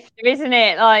mood lifter, isn't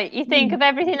it? Like, you think of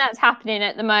everything that's happening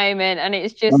at the moment, and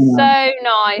it's just so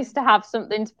nice to have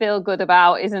something to feel good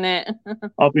about, isn't it?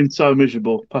 I've been so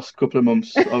miserable past couple of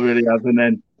months. I really have, and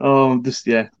then I'm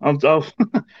sorry.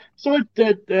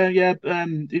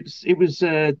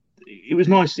 It was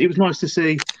nice. It was nice to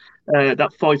see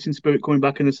that fighting spirit coming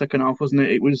back in the second half, wasn't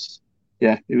it? It was.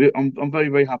 Yeah, I'm very,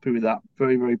 very happy with that.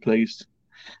 Very, very pleased.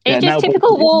 It's just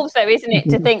typical Wolves, though, isn't it?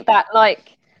 To think that,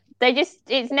 like,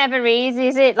 it's never easy,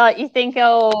 is it? Like, you think,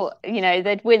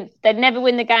 they'd never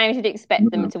win the games you'd expect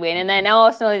them to win. And then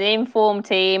Arsenal are the informed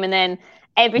team, and then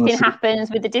everything happens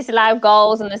with the disallowed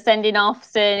goals and the sending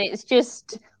offs, and it's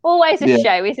just always a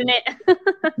show, isn't it?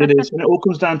 It is. And it all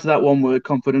comes down to that one word,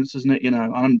 confidence, doesn't it? You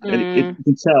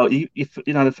can tell, if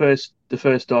the first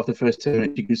half, the first 2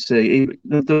 minutes, you can see,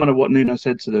 no matter what Nuno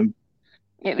said to them,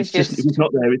 it's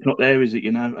not there. It's not there, is it?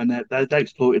 And they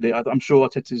exploited it. I'm sure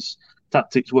Arteta's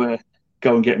tactics were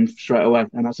go and get him straight away,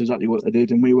 and that's exactly what they did.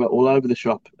 And we were all over the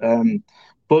shop.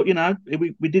 But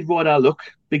we did ride our luck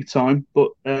big time.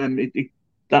 But obviously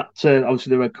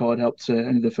the red card helped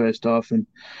end the first half, and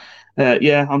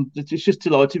I'm just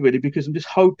delighted really, because I'm just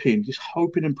hoping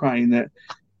and praying that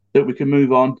we can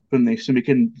move on from this, and we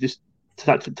can just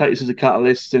take this as a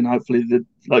catalyst, and hopefully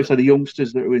the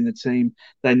youngsters that are in the team,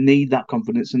 they need that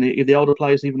confidence, and if the older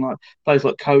players, even like players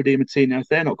like Cody and Martino, if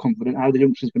they're not confident, how are the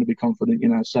youngsters going to be confident?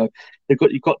 So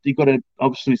you've got to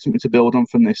obviously something to build on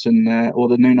from this, and all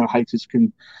the Nuno haters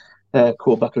can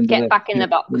crawl back under get back in the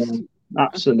box.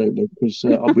 Absolutely, because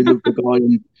we love the guy,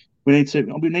 and we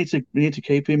need to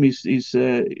keep him. He's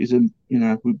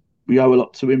we owe a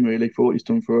lot to him really for what he's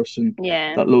done for us, and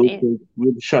that loyalty.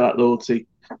 We'll show that loyalty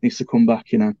needs to come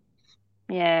back.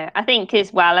 Yeah, I think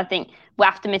as well. I think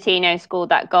after Martino scored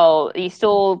that goal, you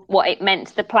saw what it meant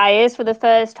to the players for the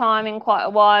first time in quite a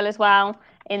while as well.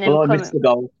 I missed the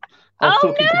goal. I was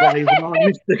talking to Dave, and I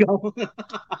missed the goal.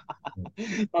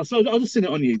 I've just seen it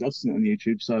on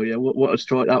YouTube. So yeah, what a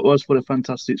strike that was! What a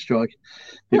fantastic strike!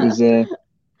 It was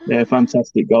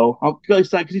fantastic goal. I've got to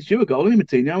say, because he's due a goal, isn't he,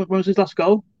 Martino? When was his last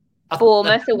goal?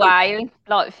 Bournemouth away,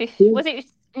 like 50. Was it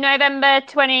November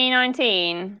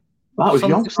 2019? That was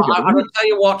young. I will tell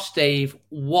you what, Steve,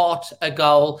 what a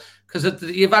goal! Because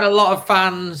you've had a lot of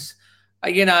fans,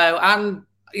 and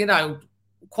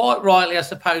quite rightly, I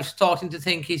suppose, starting to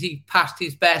think, is he past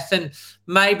his best? And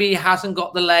maybe he hasn't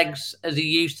got the legs as he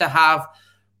used to have.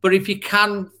 But if you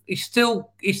can, he's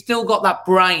still got that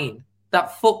brain,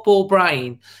 that football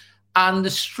brain. And the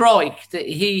strike that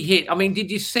he hit, I mean,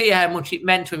 did you see how much it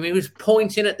meant to him? He was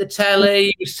pointing at the telly,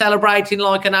 he was celebrating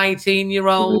like an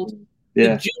 18-year-old.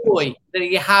 Yeah. The joy that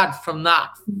he had from that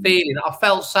feeling, I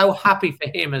felt so happy for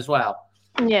him as well.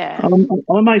 Yeah. I'm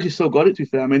amazed he's still got it, to be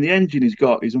fair. I mean, the engine he's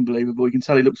got is unbelievable. You can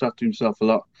tell he looks after himself a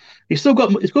lot. He's still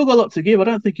got a lot to give. I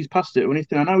don't think he's past it or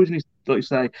anything. I know he's in his, like you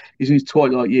say, he's in his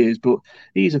twilight years, but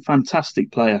he's a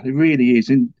fantastic player. He really is.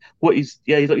 And like you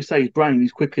say, his brain,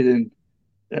 he's quicker than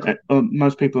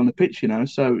most people on the pitch, you know.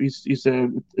 So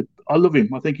I love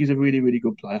him. I think he's a really, really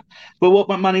good player. But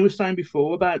what Manny was saying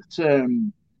before about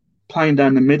playing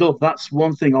down the middle, that's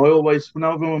one thing I always,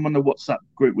 whenever I'm on the WhatsApp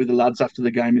group with the lads after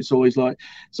the game, it's always goes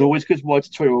wide to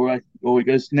Traore, or it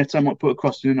goes Neto might put a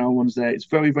cross in and no one's there. It's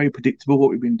very, very predictable what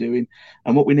we've been doing,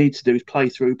 and what we need to do is play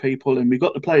through people, and we've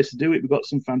got the players to do it. We've got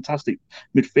some fantastic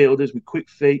midfielders with quick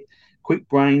feet, quick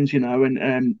brains, you know,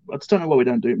 and I just don't know why we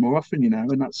don't do it more often, you know,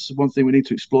 and that's one thing we need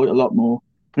to exploit a lot more.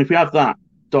 And if we have that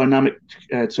dynamic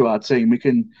to our team, we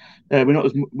can we're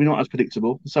not as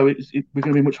predictable, so we're going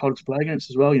to be much harder to play against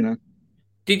as well, you know.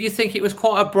 Did you think it was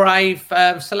quite a brave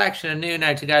selection of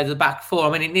Nuno to go to the back four?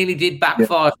 I mean, it nearly did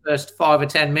backfire first 5 or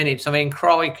 10 minutes. I mean,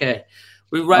 crikey,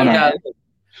 we rode out.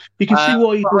 You can see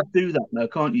why he did do that, though,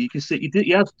 can't you? You can see he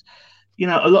has. You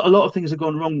know, a lot of things have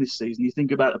gone wrong this season. You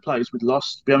think about the players we've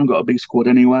lost. We haven't got a big squad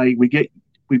anyway. We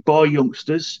buy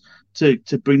youngsters to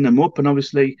bring them up, and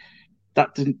obviously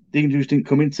the injuries didn't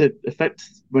come into effect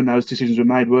when those decisions were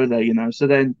made, were they? You know, so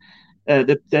then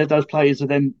those players are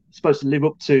then supposed to live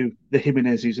up to the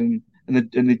Jimenezes and the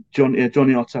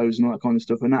Johnny Ottos and all that kind of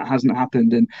stuff, and that hasn't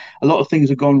happened. And a lot of things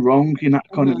have gone wrong in that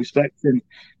kind of respect.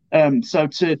 And so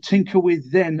to tinker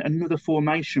with then another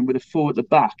formation with a 4 at the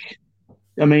back,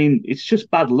 I mean, it's just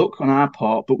bad luck on our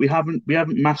part, but we haven't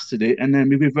mastered it, and then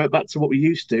we revert back to what we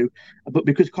used to. But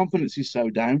because confidence is so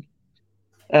down,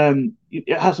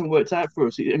 it hasn't worked out for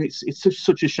us, and it's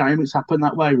such a shame it's happened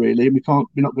that way, really. And it's going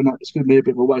to be a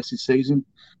bit of a wasted season.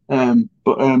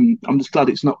 But I'm just glad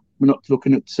we're not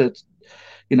looking at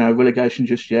relegation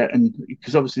just yet, and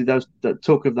because obviously that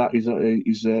talk of that is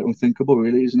unthinkable,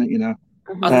 really, isn't it? You know.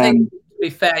 I think, to be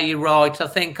fair, you're right. I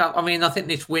think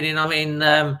this winning. I mean,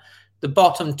 the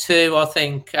bottom two.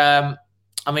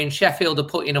 I mean, Sheffield are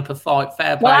putting up a fight.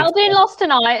 Fair play. Well, Albion lost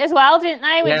tonight as well, didn't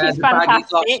they? Which is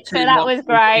fantastic. So that was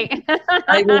great.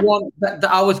 They were one.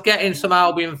 I was getting some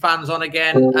Albion fans on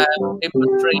again. It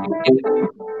was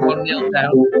 1-0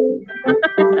 down.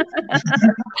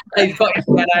 They've got to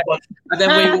get out, and then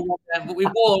we won them, but we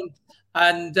won.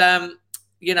 And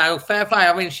you know, fair play.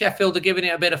 I mean, Sheffield are giving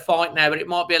it a bit of fight now, but it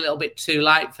might be a little bit too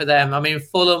late for them. I mean,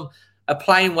 Fulham are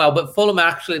playing well, but Fulham are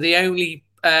actually the only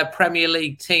Premier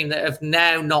League team that have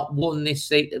now not won this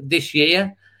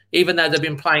year, even though they've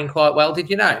been playing quite well.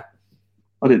 Did you know?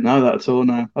 I didn't know that at all.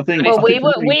 No, I think. Well, we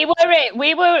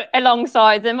were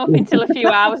alongside them up until a few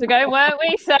hours ago, weren't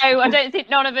we? So I don't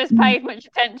think none of us paid much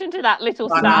attention to that little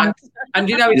stat. And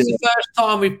you know, it's the first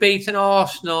time we've beaten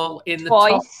Arsenal in the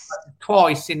top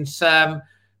twice since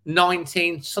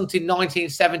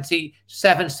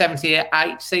 1977,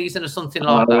 78 season or something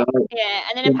like that. Yeah,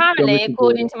 and then apparently,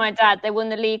 according to my dad, they won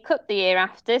the League Cup the year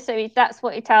after. So that's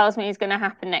what he tells me is going to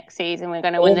happen next season. We're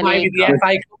going to win the League Cup.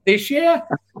 FA Cup this year.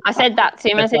 I said that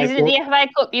to him. I said, "Is it the FA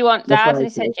Cup you want, Dad?" And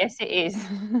he said, "Yes, it is."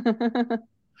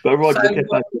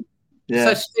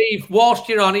 So, Steve, whilst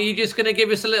you're on, are you just going to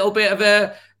give us a little bit of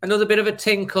another bit of a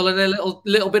tinkle and a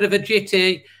little bit of a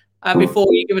jitty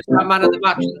before you give us that man of the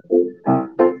match?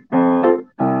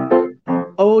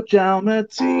 Oh,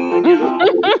 Jalmatina,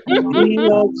 he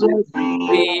loves a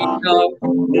vino,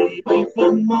 baby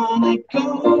from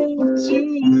Monaco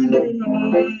to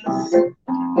Paris.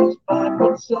 His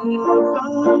pockets are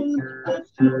found at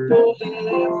football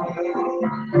heaven.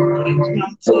 Brings my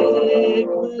dignity.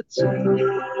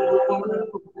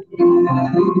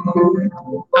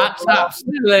 That's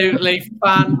absolutely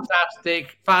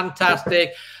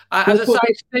fantastic. As I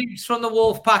say, Steve's from the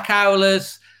Wolfpack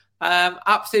Howlers.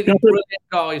 Absolutely brilliant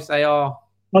guys they are.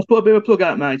 Let's put a bit of a plug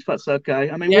out, mate, if that's okay.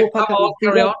 I mean, we've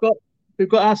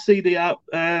got our CD out.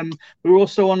 We're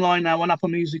also online now on Apple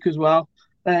Music as well.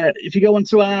 If you go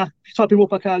onto if you type in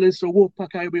Wolfpack Howlers or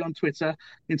Wolfpack AOB on Twitter,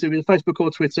 into the Facebook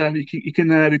or Twitter, you can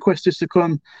request us to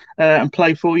come and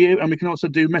play for you, and we can also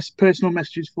do personal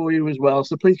messages for you as well.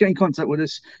 So please get in contact with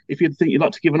us if you think you'd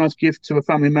like to give a nice gift to a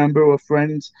family member or a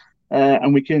friend.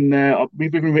 And we can.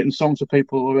 We've even written songs for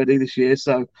people already this year,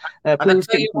 so please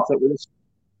get in contact with us.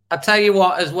 I'll tell you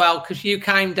what, as well, because you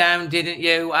came down, didn't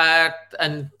you,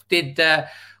 and did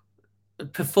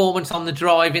performance on the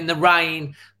drive in the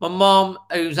rain. My mum,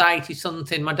 who's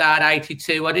 80-something, my dad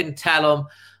 82. I didn't tell them,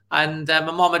 and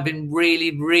my mum had been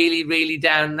really, really, really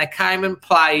down. And they came and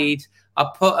played.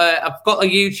 I've got a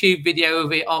YouTube video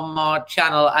of it on my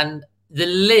channel, and the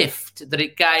lift that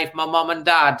it gave my mum and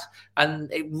dad,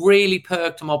 and it really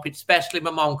perked them up, especially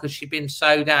my mum, because she'd been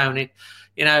so down.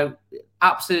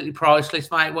 absolutely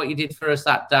priceless, mate, what you did for us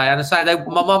that day. And I say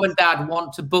my mum and dad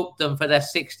want to book them for their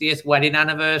 60th wedding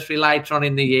anniversary later on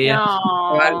in the year.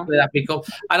 So hopefully that'll be cool.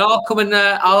 And I'll come and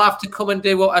I'll have to come and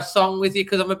do a song with you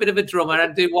because I'm a bit of a drummer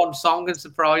and do one song and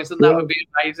surprise them. That would be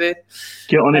amazing.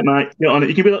 Get on it, mate. Get on it.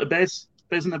 You can be like the Bez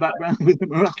in the background with the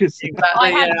maracas. I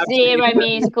have zero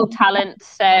musical talent,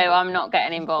 so I'm not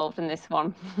getting involved in this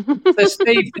one. So,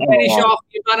 Steve, to finish off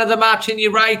your man of the match and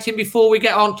your rating before we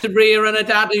get on to Rhea and her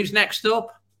dad, who's next up?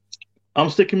 I'm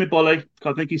sticking with Bolly.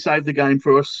 I think he saved the game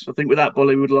for us. I think without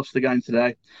Bolly, we would have lost the game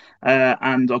today.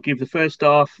 And I'll give the first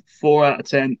half 4 out of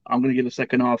 10. I'm going to give the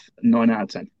second half 9 out of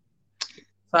 10.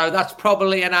 So that's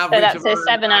probably an average. So that's a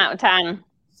 7 out of 10.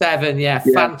 7, yeah.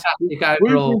 Fantastic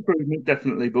overall. Improvement,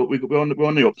 definitely, but we're on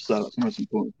the up, so that's the most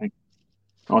important thing.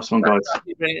 Nice one, guys.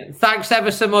 Thanks ever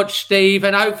so much, Steve,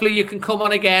 and hopefully you can come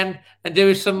on again and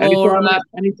do some more.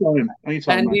 Anytime.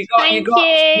 And you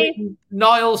got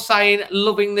Niall saying,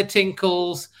 loving the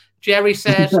tinkles. Jerry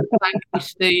says, thank you,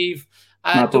 Steve.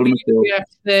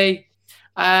 WFC,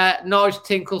 nice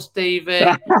tinkle, Stevie.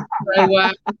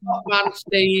 Man,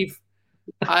 Steve.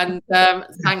 And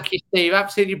thank you, Steve.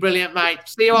 Absolutely brilliant, mate.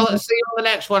 See you on the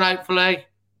next one, hopefully.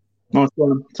 Nice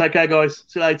one. Take care, guys.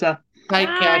 See you later. Take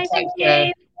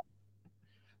care.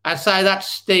 And so that's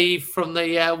Steve from the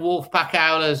Wolfpack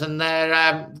Howlers, and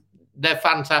they're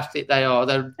fantastic. They are.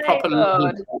 They're proper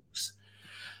lovely dogs.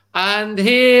 And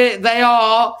here they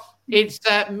are. It's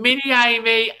Mini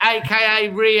Amy, aka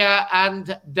Rhea,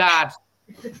 and Dad.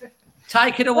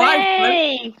 Take it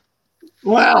away.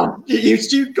 Well,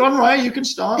 you've gone right. You can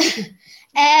start.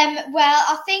 Well,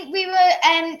 I think we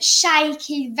were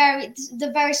shaky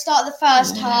the very start of the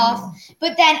first half,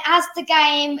 but then as the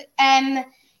game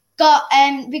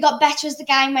we got better as the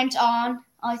game went on,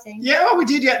 I think. Yeah, well, we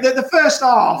did. Yeah, the first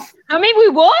half. I mean, we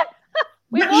won.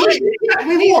 We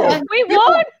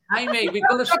won. Amy, we've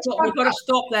got to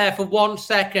stop there for 1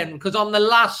 second, because on the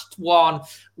last one,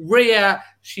 Rhea,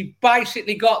 she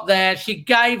basically got there. She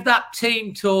gave that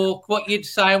team talk, what you'd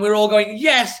say, and we're all going,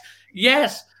 yes.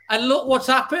 And look what's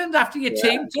happened after your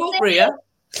team talk, Rhea.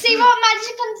 See what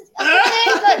magic can do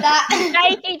like that.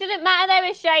 Shaky, didn't matter. They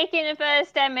were shaky in the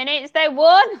first 10 minutes. They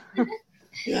won.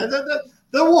 Yeah,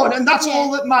 they won, and that's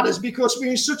all that matters, because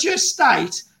we're in such a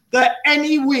state that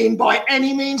any win by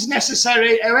any means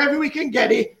necessary, however we can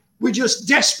get it, we just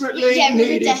desperately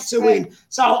need it to win.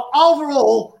 So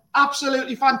overall,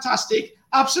 absolutely fantastic,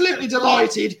 absolutely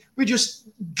delighted. We're just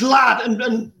glad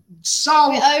and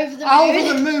so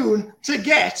over the moon to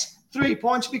get 3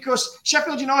 points, because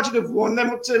Sheffield United have won them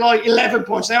up to like 11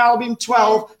 points. Now Albion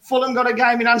 12, Fulham got a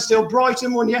game in hand still,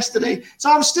 Brighton won yesterday.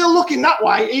 So I'm still looking that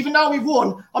way, even though we've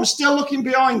won. I'm still looking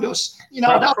behind us. You know,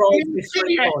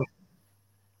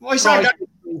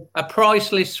 a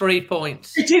priceless 3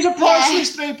 points. It is a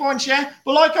priceless 3 points, yeah.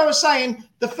 But like I was saying,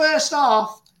 the first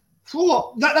half,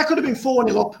 that could have been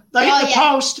 4-0 up. They hit the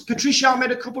post. Patricio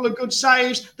made a couple of good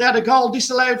saves. They had a goal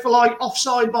disallowed for like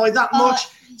offside by that much.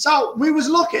 So we was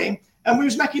looking, and we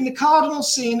was making the cardinal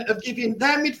sin of giving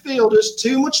their midfielders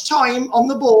too much time on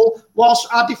the ball, whilst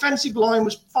our defensive line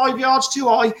was 5 yards too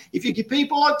high. If you give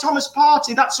people like Thomas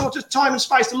Partey that sort of time and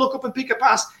space to look up and pick a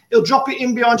pass, he'll drop it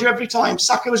in behind you every time.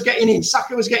 Saka was getting in.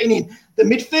 The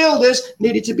midfielders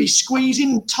needed to be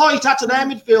squeezing tight out to their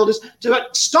midfielders to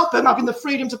stop them having the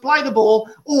freedom to play the ball,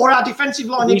 or our defensive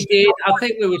line. I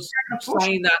think we were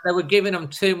saying that they were giving them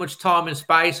too much time and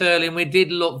space early, and we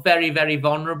did look very, very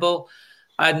vulnerable.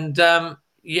 And,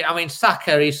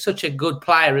 Saka is such a good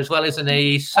player as well, isn't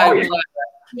he? He's so clever.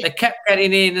 They kept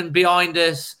getting in and behind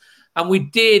us. And we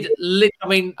did,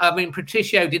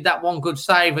 Patricio did that one good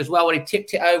save as well, where he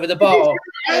tipped it over the bar.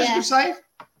 Yeah, good save.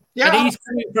 Yeah. And he's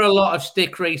coming for a lot of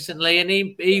stick recently, and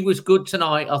he was good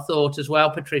tonight, I thought, as well,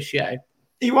 Patricio.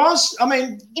 He was.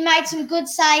 He made some good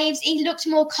saves. He looked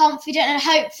more confident, and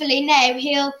hopefully now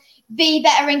he'll be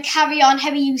better and carry on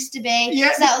how he used to be.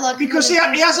 Yeah, because he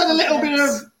has had a little bit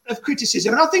of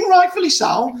criticism, and I think rightfully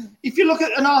so. If you look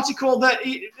at an article that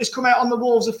has come out on the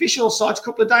Wolves official site a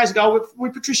couple of days ago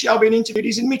with Patricio being interviewed,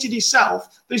 he's admitted himself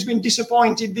that he's been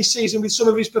disappointed this season with some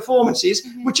of his performances,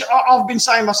 which I've been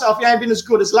saying myself, he ain't been as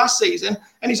good as last season,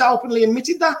 and he's openly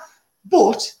admitted that.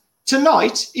 But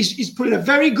tonight, he's put in a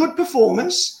very good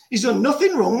performance. He's done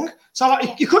nothing wrong. So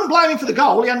you couldn't blame him for the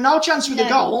goal. He had no chance with the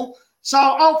goal. So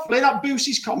hopefully that boosts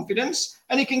his confidence,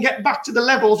 and he can get back to the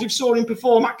levels we've saw him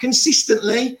perform at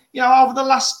consistently, over the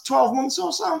last 12 months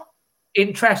or so.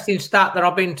 Interesting stat that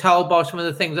I've been told by some of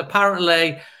the things.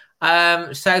 Apparently,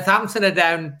 Southampton are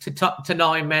down to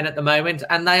 9 men at the moment,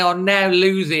 and they are now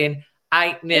losing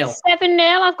 8-0. 7-0.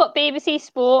 I've got BBC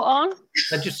Sport on.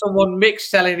 And just someone mixed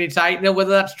telling it's 8-0.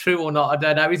 Whether that's true or not, I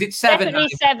don't know. Is it 7?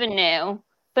 Definitely 7-0.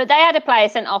 But they had a player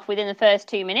sent off within the first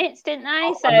 2 minutes, didn't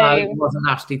they? So it was a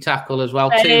nasty tackle as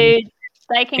well. So too.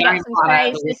 they can get some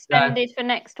players suspended for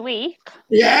next week.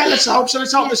 Yeah, let's hope so.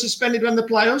 Let's hope they're suspended when they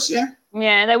play us.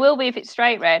 Yeah, they will be if it's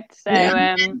straight red. So,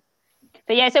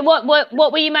 but yeah. So what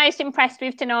were you most impressed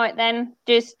with tonight? Then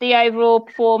just the overall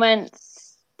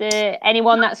performance.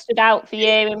 Anyone that stood out for you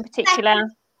in particular?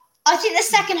 I think the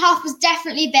second half was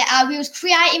definitely better. We was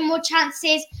creating more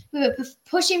chances. We were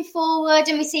pushing forward,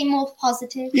 and we seemed more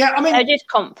positive. Yeah, I mean, they're just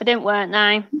confident, weren't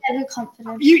they? Yeah, they were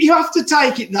confident. You have to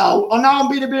take it though. I know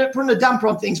I'm being a bit putting a damper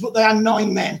on things, but they are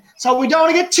 9 men, so we don't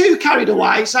want to get too carried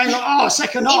away saying like,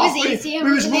 second half was easier,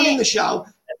 we was running the show.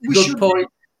 Good point.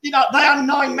 They are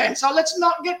 9 men, so let's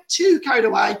not get too carried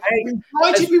away.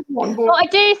 We won, but I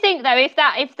do think though, if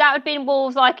that had been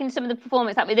Wolves like in some of the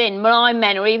performance that within 9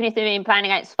 men, or even if they've been playing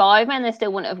against 5 men, they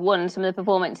still wouldn't have won some of the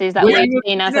performances that we've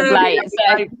seen as of late.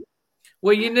 So.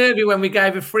 Were you nervy when we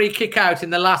gave a free kick out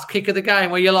in the last kick of the game?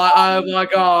 Where you're like, oh my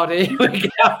god, here we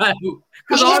go?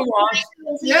 Because I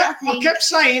was. Yeah, I kept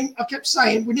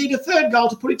saying we need a third goal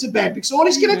to put it to bed, because all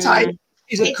it's going to take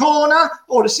is a corner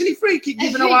or a silly free kick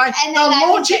given away. They'll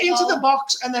launch it into the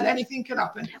box, and then anything can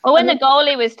happen. Well, when the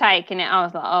goalie was taking it, I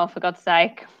was like, oh, for God's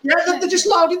sake. Yeah, they're just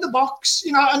loading the box,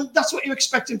 and that's what you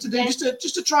expect him to do,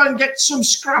 just to try and get some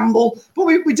scramble. But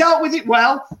we dealt with it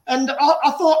well, and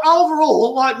I thought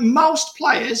overall, like most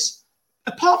players,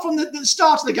 apart from the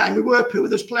start of the game, we were poor.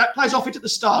 There's players off it at the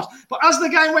start. But as the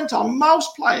game went on,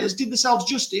 most players did themselves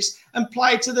justice and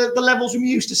played to the levels we're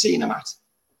used to seeing them at.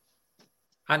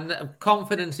 And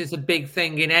confidence is a big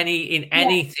thing in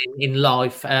anything in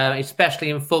life, especially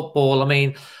in football. I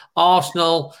mean,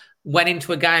 Arsenal went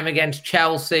into a game against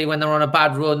Chelsea when they're on a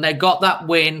bad run. They got that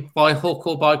win by hook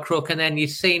or by crook, and then you've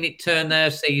seen it turn their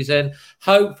season.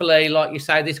 Hopefully, like you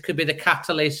say, this could be the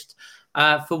catalyst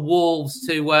for Wolves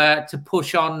to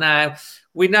push on now.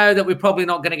 We know that we're probably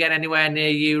not going to get anywhere near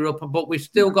Europe, but we've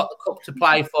still got the cup to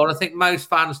play for. I think most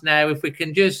fans now, if we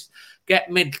can just get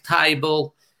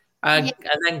mid-table, and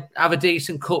then have a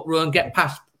decent cup run, get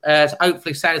past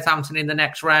hopefully Southampton in the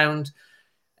next round.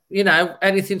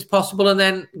 Anything's possible, and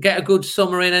then get a good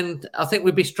summer in, and I think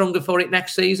we'd be stronger for it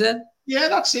next season. Yeah,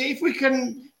 that's it. If we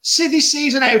can see this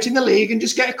season out in the league and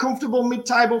just get a comfortable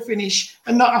mid-table finish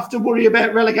and not have to worry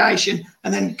about relegation,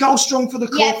 and then go strong for the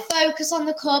cup. Yeah, focus on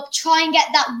the cup, try and get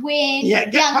that win. Yeah,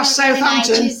 get past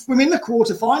Southampton. We're in the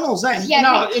quarterfinals then.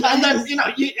 Yeah, and then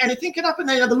anything can happen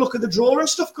there. The luck of the draw and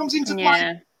stuff comes into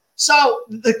play. So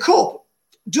the cup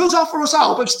does offer us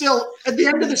hope of still at the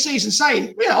end of the season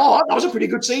saying, that was a pretty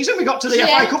good season. We got to the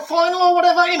FA Cup final or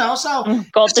whatever, so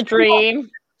got the dream.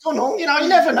 You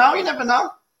never know. You never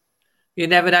know. You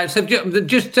never know. So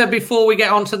just before we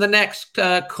get on to the next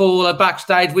caller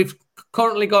backstage, we've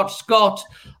currently got Scott,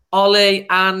 Ollie,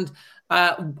 and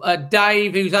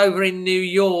Dave, who's over in New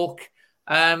York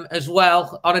as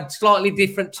well, on a slightly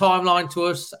different timeline to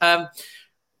us.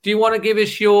 Do you want to give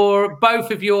us both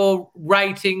of your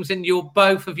ratings and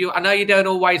I know you don't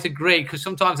always agree because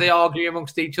sometimes they argue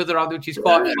amongst each other, which is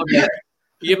quite funny.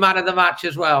 Your man of the match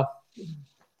as well.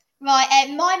 Right,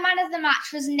 my man of the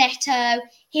match was Neto.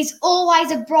 He's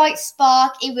always a bright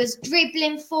spark. He was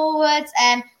dribbling forwards,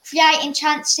 creating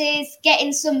chances,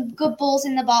 getting some good balls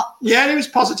in the box. Yeah, he was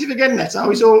positive again, Neto.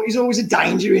 He's always a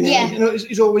danger in it.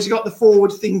 He's always got the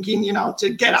forward thinking, to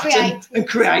get at him and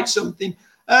create something.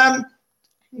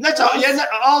 Neto,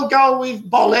 I'll go with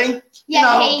Bolly.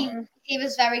 Yeah, he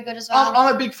was very good as well.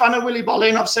 I'm a big fan of Willy Bolly,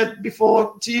 and I've said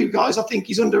before to you guys, I think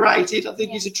he's underrated. I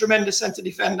think he's a tremendous centre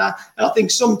defender, and I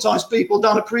think sometimes people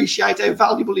don't appreciate how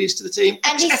valuable he is to the team.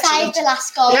 And he saved the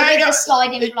last goal with the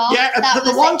sliding block. Yeah,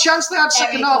 the one chance they had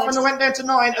second half when they went down to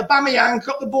 9, Aubameyang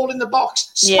got the ball in the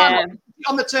box, slammed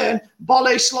on the turn,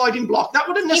 Bolly sliding block. That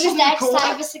would have nestled in the corner. To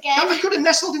save us again. That could have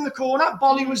nestled in the corner.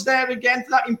 Bolly was there again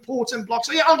for that important block.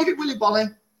 So I'll give it Willy Bolly.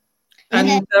 And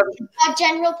our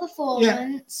general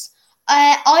performance,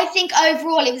 I think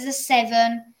overall it was a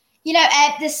 7.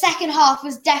 The second half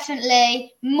was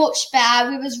definitely much better.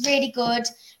 We was really good.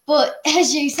 But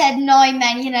as you said, 9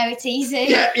 men, it's easy.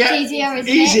 Yeah. It's easier, isn't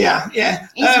it? Easier, yeah.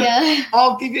 Easier.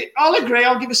 I'll agree.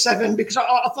 I'll give a 7 because I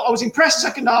thought I was impressed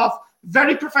second half.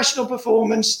 Very professional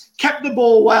performance, kept the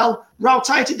ball well,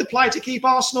 rotated the play to keep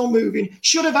Arsenal moving.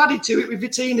 Should have added to it with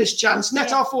Vitina's chance.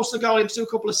 Neto forced the goal into a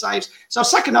couple of saves. So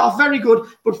second half, very good.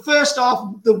 But first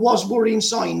half, there was worrying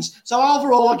signs. So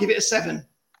overall, I'll give it a 7.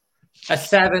 A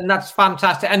 7. That's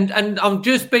fantastic. And I'm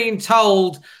just being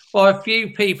told by a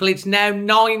few people it's now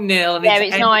 9-0. Yeah,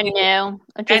 it's 9-0.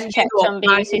 I just checked on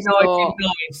BBC Sport.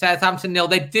 Southampton 0.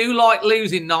 They do like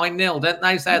losing 9-0, don't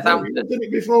they, Southampton? Did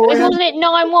it before, Wasn't it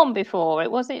 9-1 before?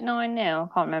 It was it 9-0?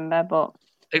 I can't remember, but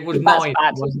it was that's 9,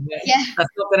 bad. wasn't it? Yeah. That's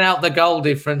not going out the goal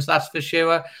difference, that's for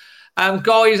sure.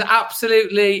 Guys,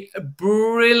 absolutely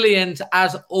brilliant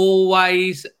as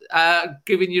always,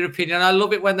 giving your opinion. I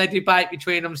love it when they debate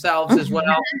between themselves as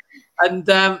well.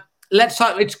 And let's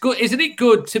hope it's good. Isn't it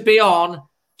good to be on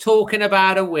talking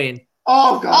about a win?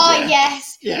 Oh, God. Oh,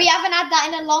 yes. We haven't had that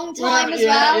in a long time as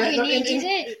well. We needed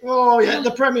it. Oh, yeah.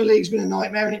 The Premier League's been a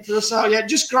nightmare in it for us. So, yeah,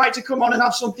 just great to come on and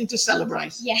have something to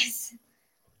celebrate. Yes.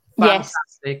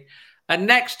 Fantastic. And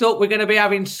next up, we're going to be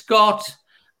having Scott,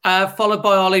 followed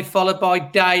by Ollie, followed by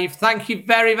Dave. Thank you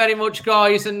very, very much,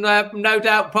 guys. And no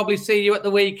doubt probably see you at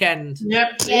the weekend.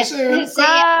 Yep. See you soon.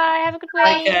 Bye. Have a good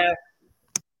Take week. care.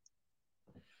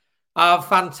 Oh,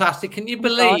 fantastic! Can you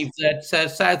believe that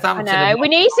Southampton? I know. We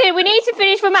need to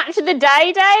finish for match of the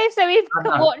day, Dave, so we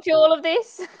can watch all of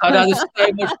this. I know there's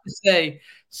so much to see.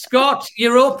 Scott,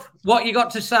 you're up. What you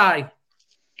got to say?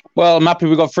 Well, I'm happy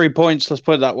we got 3 points. Let's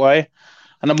put it that way,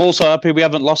 and I'm also happy we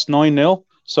haven't lost 9-0.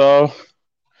 So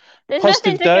there's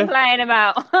nothing to complain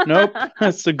about. Nope,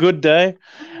 it's a good day.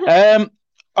 I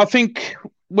think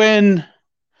when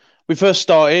we first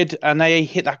started and they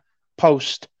hit that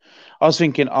post, I was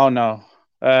thinking, oh no,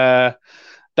 I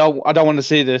don't want to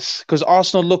see this, because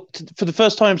Arsenal looked, for the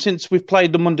first time since we've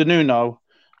played them under Nuno,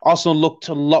 Arsenal looked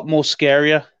a lot more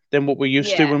scarier than what we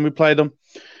used to when we played them.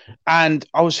 And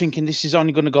I was thinking this is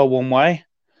only going to go one way.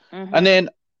 Mm-hmm. And then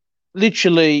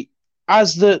literally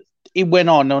as it went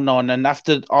on and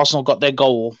after Arsenal got their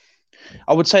goal,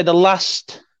 I would say the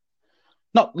last,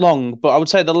 not long, but I would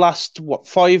say the last,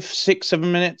 5, 6,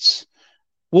 7 minutes,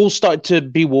 Wolves started to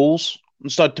be Wolves.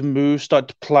 And started to move, started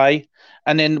to play.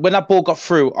 And then when that ball got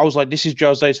through, I was like, this is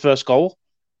Jose's first goal.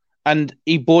 And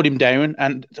he brought him down.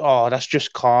 And, that's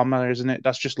just karma, isn't it?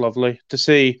 That's just lovely to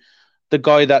see the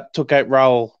guy that took out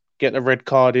Raul get a red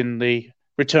card in the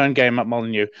return game at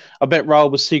Molineux. I bet Raul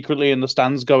was secretly in the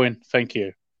stands going, thank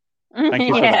you. Thank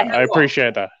you for that. I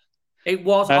appreciate that. It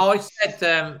was, I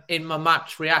said in my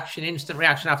instant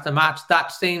reaction after match,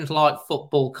 that seems like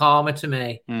football karma to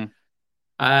me.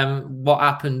 What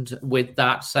happened with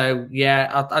that. So,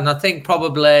 yeah, and I think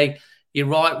probably, you're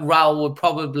right, Raul would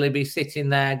probably be sitting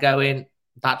there going,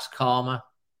 that's karma.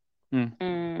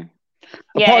 A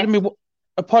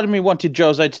part of me wanted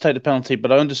Jose to take the penalty,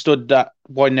 but I understood that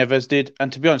why Neves did.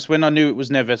 And to be honest, when I knew it was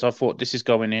Neves, I thought, this is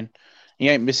going in. He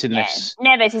ain't missing this.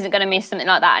 Neves isn't going to miss something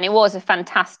like that. And it was a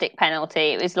fantastic penalty.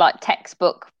 It was like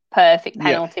textbook perfect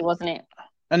penalty, wasn't it?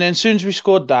 And then as soon as we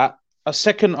scored that, a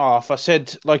second half, I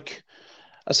said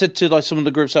to some of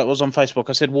the groups that was on Facebook,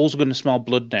 I said, Wolves are going to smell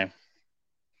blood now.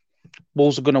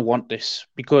 Wolves are going to want this,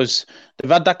 because they've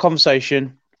had that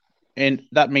conversation in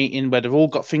that meeting where they've all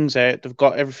got things out, they've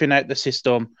got everything out the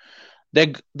system.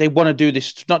 They want to do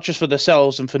this not just for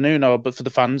themselves and for Nuno, but for the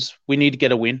fans. We need to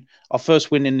get a win, our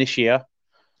first win in this year.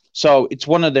 So it's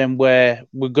one of them where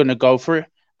we're going to go for it,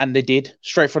 and they did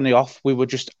straight from the off. We were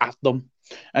just at them,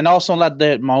 and Arsenal had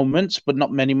their moments, but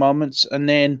not many moments, and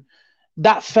then.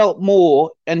 That felt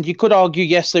more, and you could argue,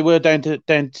 yes, they were down to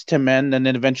 10 men and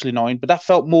then eventually 9, but that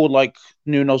felt more like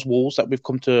Nuno's Wolves that we've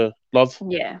come to love.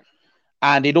 Yeah.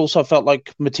 And it also felt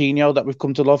like Moutinho that we've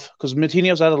come to love, because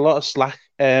Moutinho's had a lot of slack.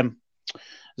 Has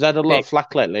had a lot of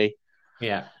flack lately.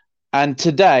 Yeah. And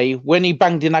today, when he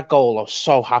banged in that goal, I was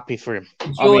so happy for him.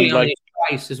 On his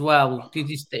face as well.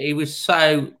 He was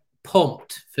so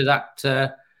pumped for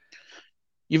that.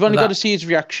 You've only got to see his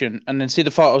reaction and then see the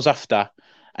photos after.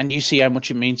 And you see how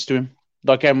much it means to him,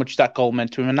 like how much that goal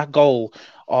meant to him. And that goal,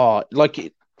 it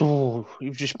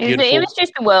was just beautiful. It was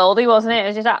just a worldie, wasn't it? It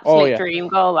was just absolute dream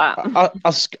goal, that.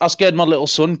 I scared my little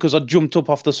son because I jumped up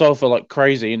off the sofa like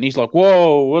crazy. And he's like,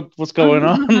 whoa, what's going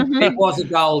on? It was a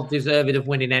goal deserving of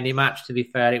winning any match, to be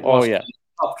fair. It was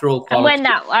top draw quality. And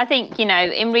when I think,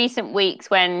 in recent weeks,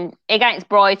 when against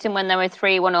Brighton, when they were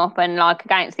 3-1 up, and like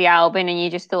against the Albion, and you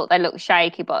just thought they looked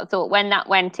shaky, but I thought when that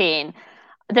went in,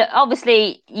 that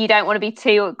obviously you don't want to be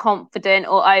too confident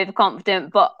or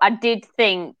overconfident, but I did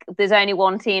think there's only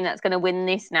one team that's going to win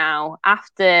this now.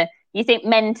 After you think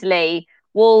mentally,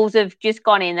 Wolves have just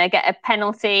gone in, they get a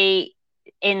penalty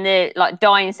in the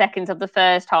dying seconds of the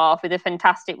first half with a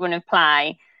fantastic run of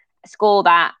play, score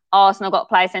that. Arsenal got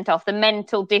play sent off. The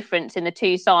mental difference in the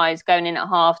two sides going in at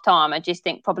half time, I just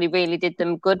think probably really did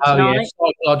them good tonight. Oh, yeah,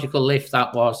 psychological lift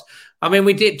that was. I mean,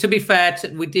 we did, to be fair,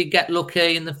 we did get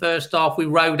lucky in the first half. We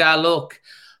rode our luck.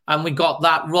 and we got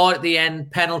that right at the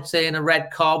end, penalty and a red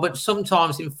card. But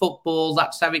sometimes in football,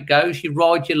 that's how it goes. You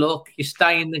ride your luck, you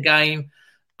stay in the game,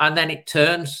 and then it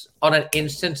turns on an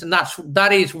instant. And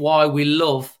that is why we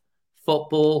love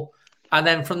football. And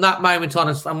then from that moment on,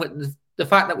 and with the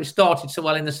fact that we started so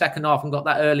well in the second half and got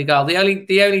that early goal, the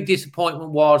only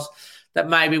disappointment was that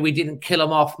maybe we didn't kill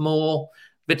them off more.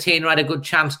 Vitina had a good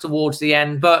chance towards the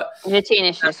end, but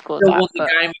Vitina should have scored that. Won the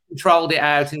game, controlled it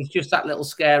out, and it's just that little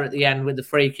scare at the end with the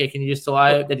free kick, and you just thought,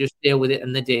 I hope they just deal with it,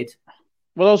 and they did.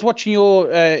 Well, I was watching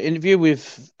your interview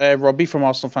with Robbie from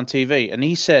Arsenal Fan TV, and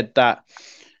he said that,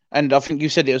 and I think you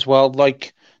said it as well,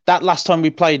 like that last time we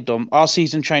played them, our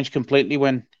season changed completely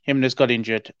when Jimenez got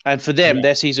injured, and for them,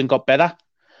 their season got better.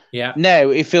 Yeah.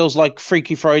 Now it feels like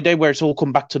Freaky Friday, where it's all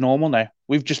come back to normal. Now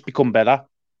we've just become better,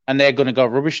 and they're going to go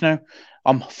rubbish now.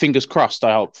 I'm fingers crossed.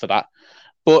 I hope for that,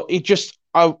 but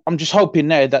I'm just hoping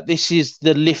now that this is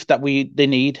the lift that they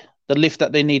need, the lift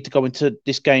that they need to go into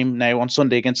this game now on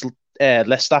Sunday against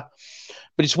Leicester.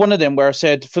 But it's one of them where I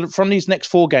said from these next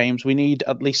 4 games we need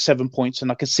at least 7 points,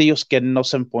 and I can see us getting those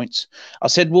 7 points. I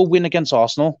said we'll win against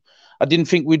Arsenal. I didn't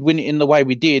think we'd win it in the way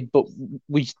we did, but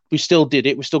we still did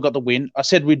it. We still got the win. I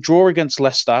said we'd draw against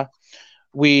Leicester,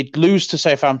 we'd lose to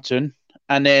Southampton,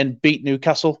 and then beat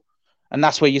Newcastle. And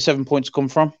that's where your 7 points come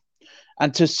from.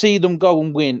 And to see them go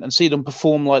and win and see them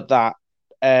perform like that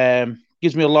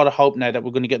gives me a lot of hope now that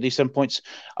we're going to get these 7 points.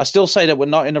 I still say that we're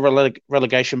not in a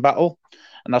relegation battle.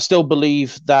 And I still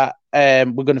believe that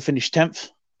we're going to finish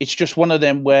 10th. It's just one of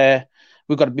them where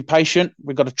we've got to be patient.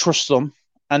 We've got to trust them.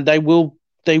 And they will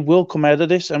come out of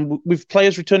this. And with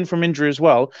players returning from injury as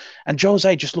well. And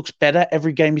Jose just looks better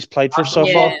every game he's played for us so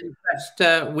far.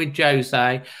 Impressed with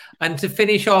Jose. And to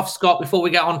finish off, Scott, before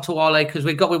we get on to Ollie, because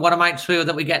we want to make sure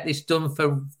that we get this done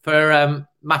for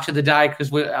match of the day, because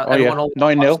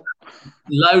 9-0.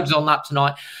 Loads on that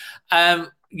tonight.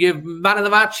 Your man of the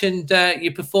match and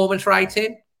your performance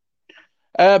rating?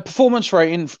 Performance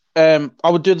rating, I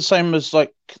would do the same as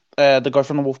like the guy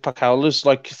from the Wolfpack Howlers.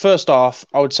 Like first half,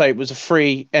 I would say it was a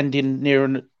 3 ending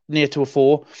near to a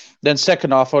 4. Then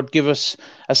second half, I'd give us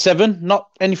a 7. Not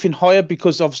anything higher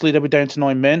because obviously they were down to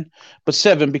 9 men, but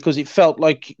 7 because it felt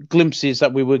like glimpses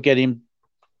that we were getting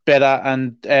better,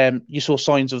 and you saw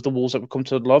signs of the Wolves that would come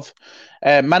to love.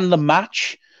 Man of the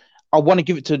match, I want to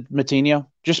give it to Moutinho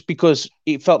just because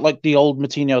it felt like the old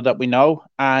Moutinho that we know,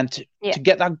 and to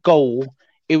get that goal,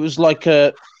 it was like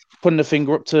putting a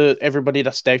finger up to everybody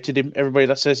that's doubted him, everybody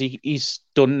that says he's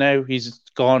done now, he's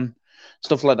gone,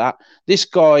 stuff like that. This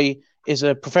guy is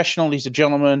a professional, he's a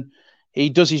gentleman, he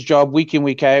does his job week in,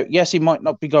 week out. Yes, he might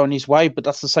not be going his way, but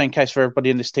that's the same case for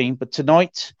everybody in this team. But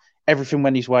tonight, everything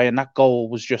went his way, and that goal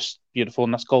was just beautiful,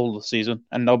 and that's goal of the season,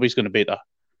 and nobody's going to beat that.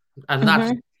 And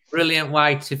that's brilliant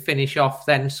way to finish off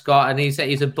then, Scott, and he's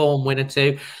a born winner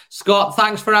too. Scott,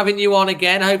 thanks for having you on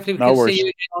again. Hopefully we can see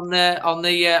you again on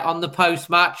the post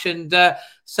match, and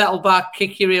settle back,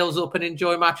 kick your heels up, and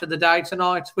enjoy match of the day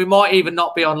tonight. We might even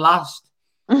not be on last.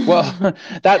 Well, I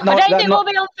don't think we'll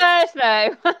be on first though.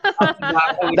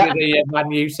 The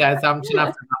Man U Southampton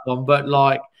after that one, but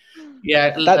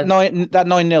that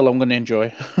 9-0 I'm going to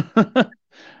enjoy.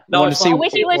 I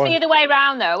wish it was the other way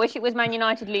around, though. I wish it was Man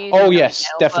United losing. Oh, yes,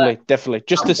 definitely.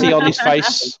 Just to see on his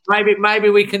face. Maybe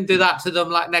we can do that to them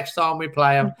like next time we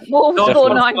play them. Wolves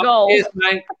scored 9 goals. Cheers,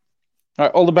 mate. All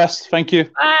right, all the best. Thank you.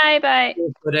 Bye.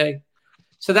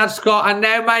 So that's Scott, and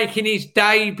now making his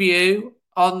debut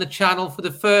on the channel for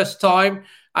the first time.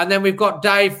 And then we've got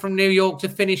Dave from New York to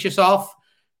finish us off.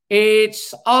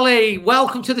 It's Ollie.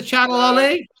 Welcome to the channel,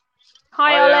 Ollie.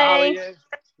 Hi, Ollie. How are you?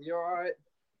 You all right?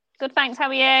 Good, thanks. How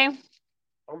are you?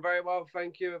 I'm very well,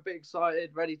 thank you. A bit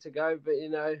excited, ready to go, but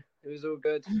it was all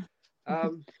good. I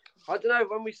don't know,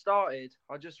 when we started,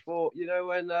 I just thought,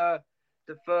 when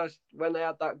when they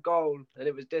had that goal and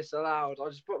it was disallowed, I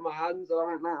just put my hands and I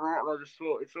went like that, and I just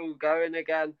thought it's all going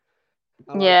again.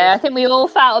 I think we all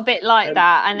felt a bit like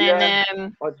that, and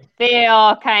then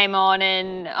VAR came on,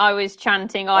 and I was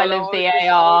chanting, "I love VAR."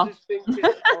 I was just thinking,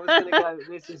 I was going to go.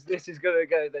 This is going to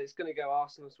go. It's going to go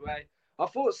Arsenal's way. I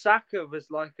thought Saka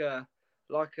was like a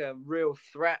real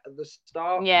threat at the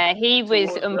start. Yeah, he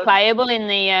was unplayable in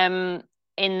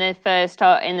the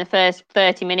first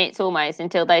 30 minutes almost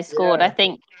until they scored. Yeah. I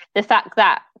think the fact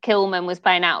that Kilman was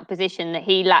playing out of position, that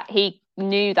he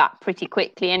knew that pretty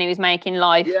quickly, and he was making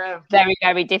life very,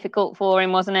 very difficult for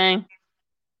him, wasn't he?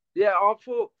 Yeah, I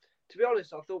thought, to be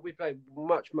honest, I thought we played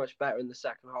much, much better in the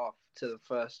second half to the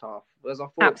first half. Whereas I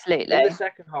thought absolutely in the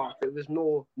second half it was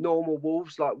more normal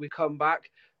Wolves, like we come back.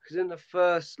 Because in the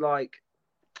first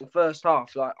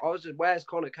half, like I was just, where's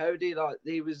Connor Cody? Like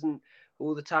he wasn't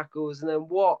all the tackles, and then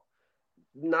what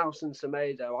Nelson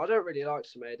Semedo. I don't really like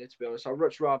Semedo, to be honest. I'd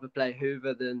much rather play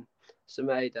Hoover than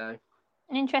Semedo.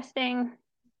 Interesting.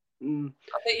 Mm.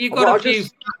 I think you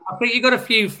got a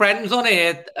few friends on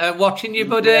here watching you,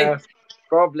 buddy. Yeah,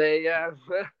 probably, yeah.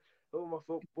 All my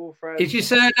football friends. Is your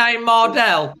surname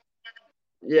Mardell?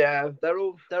 Yeah, they're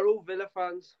all Villa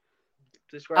fans.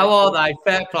 How are they?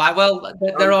 Fair play. Well,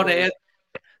 they're on here.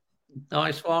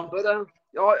 Nice one. But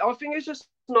I think it's just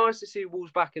nice to see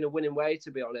Wolves back in a winning way,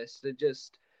 to be honest. They're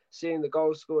just seeing the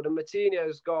goal scored. And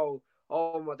Martinez's goal,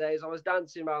 oh my days, I was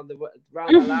dancing around the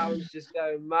lounge just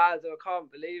going mad. I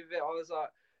can't believe it. I was like,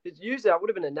 usually I would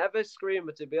have been a never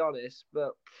screamer, to be honest.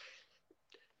 But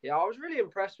yeah, I was really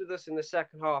impressed with us in the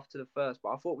second half to the first, but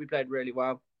I thought we played really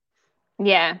well.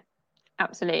 Yeah,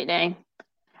 absolutely.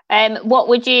 What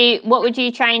would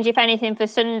you change, if anything, for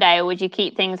Sunday, or would you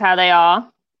keep things how they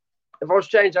are? If I was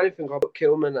to change anything, I'd put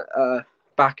Kilman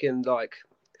back in, like,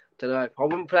 I don't know. I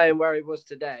wouldn't play him where he was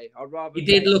today. I'd rather. He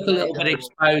did look a little bit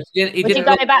exposed. Would you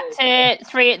go back to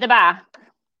 3 at the back?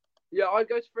 Yeah, I'd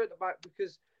go to 3 at the back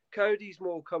because Cody's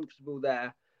more comfortable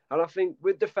there. And I think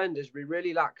with defenders, we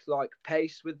really lack, like,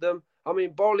 pace with them. I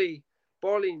mean, Bolly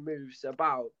moves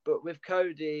about, but with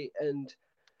Cody and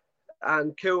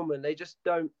Kilman, they just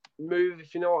don't move,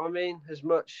 if you know what I mean, as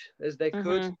much as they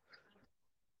could.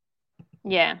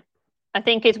 Yeah. I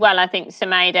think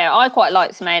Semedo, I quite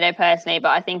like Semedo personally, but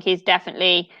I think his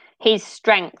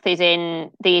strength is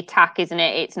in the attack, isn't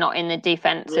it? It's not in the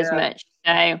defence as much.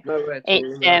 So it's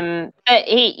but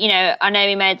he, I know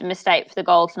he made the mistake for the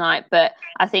goal tonight, but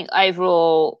I think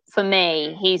overall for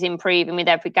me, he's improving with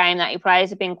every game that he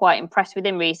plays. I've been quite impressed with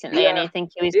him recently, and I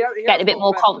think he was getting a bit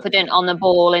more confident on the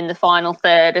ball in the final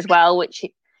third as well, which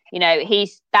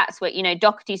that's what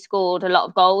Doherty scored a lot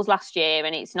of goals last year,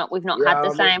 and we've not had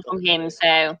the same from him,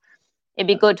 so it'd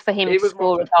be good for him to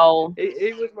score a goal.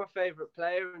 He was my favourite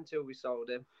player until we sold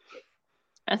him.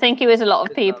 I think he was a lot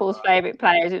of people's favourite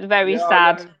players. It was very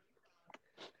sad.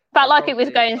 Felt like it was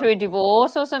going through a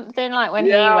divorce or something, like when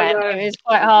he went. It was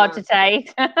quite hard to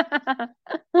take.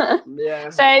 Yeah.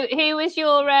 So who was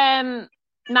your man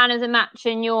of the match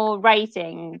and your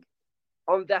rating?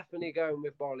 I'm definitely going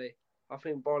with Bolly. I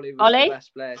think Bolly was the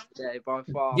best player today by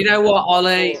far. You know what,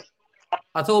 Ollie?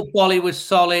 I thought Bolly was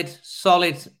solid.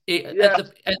 He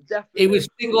was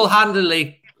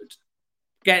single-handedly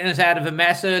getting us out of a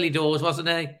mess early doors, wasn't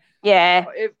he? Yeah.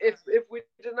 If we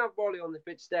didn't have Bolly on the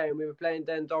pitch today and we were playing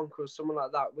Dendoncker or someone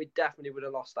like that, we definitely would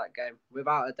have lost that game.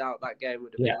 Without a doubt, that game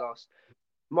would have been lost.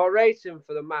 My rating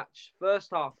for the match, first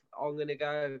half, I'm going to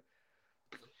go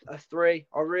a 3.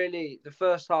 The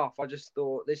first half, I just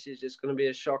thought this is just going to be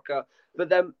a shocker. But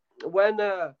then when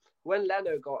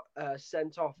Leno got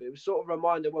sent off, it was sort of a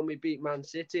reminder when we beat Man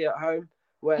City at home.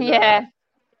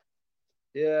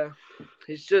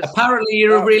 It's just apparently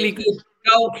you're a really good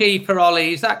goalkeeper,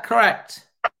 Ollie. Is that correct?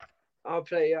 I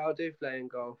do play in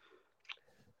goal.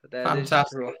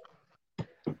 Fantastic.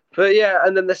 But yeah,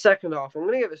 and then the second half, I'm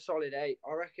going to give a solid 8.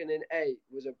 I reckon in 8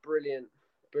 was a brilliant.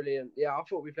 Yeah, I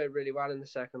thought we played really well in the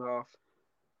second half.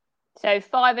 So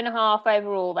 5.5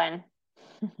 overall then.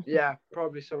 Yeah,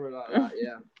 probably something like that.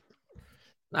 Yeah.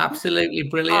 Absolutely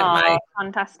brilliant, mate.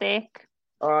 Fantastic.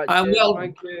 All right,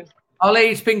 thank you. Ollie,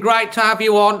 it's been great to have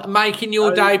you on, making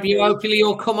your debut. Hopefully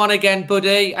you'll come on again,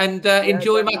 buddy, and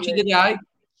enjoy match of the day.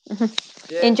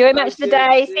 Enjoy match of the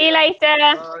day. See you later.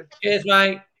 Bye. Cheers,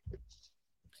 mate.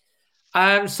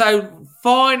 So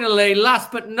finally,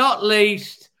 last but not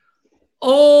least,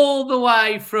 all the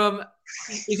way from,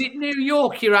 is it New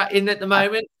York you're in at the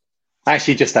moment?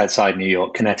 Actually, just outside New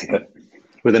York, Connecticut,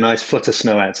 with a nice foot of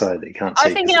snow outside that you can't see. I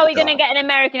was thinking, are we going to get an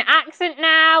American accent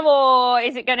now, or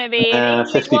is it going to be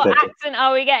what accent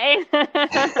are we getting?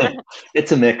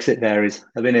 It's a mix. It varies.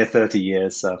 I've been here 30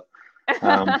 years, so.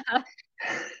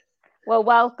 Well,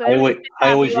 welcome.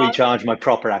 I always recharge my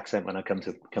proper accent when I come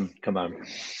home.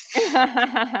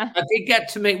 I did get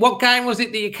to meet. What game was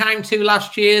it that you came to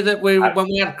last year when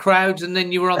we had crowds and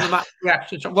then you were on the match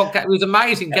reaction? It was an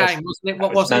amazing game, wasn't it?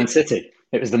 What was it? Man City.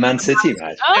 It was the Man City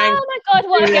match. Oh my God,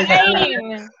 what a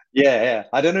game! Yeah.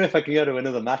 I don't know if I can go to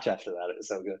another match after that. It was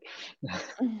so good.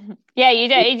 Yeah, you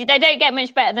don't. They don't get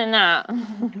much better than that.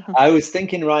 I was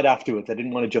thinking right afterwards. I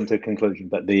didn't want to jump to a conclusion,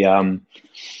 but the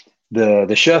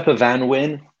Sherpa Van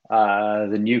win,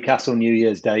 the Newcastle New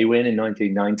Year's Day win in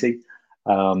 1990,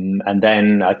 and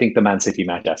then I think the Man City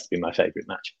match has to be my favourite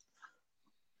match.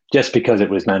 Just because it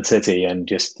was Man City and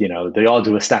just, the odds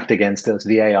were stacked against us,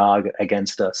 VAR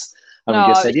against us. And we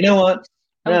just said, you know what?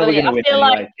 No, we're going to win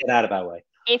anyway. Get out of our way.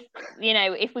 If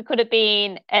we could have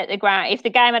been at the ground, if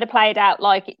the game had played out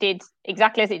like it did,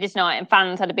 exactly as it did tonight, and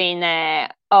fans had been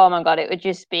there, Oh my God, it would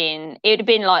have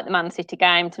been like the Man City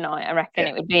game tonight. I reckon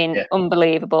it would have been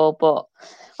unbelievable. But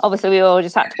obviously, we all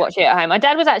just had to watch it at home. My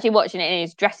dad was actually watching it in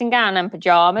his dressing gown and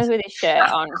pajamas with his shirt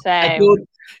on. So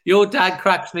your dad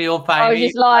cracks me up. I was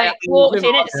just like walked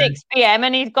in at 6 p.m.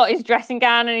 and he's got his dressing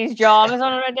gown and his pajamas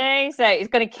on already. So he's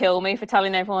going to kill me for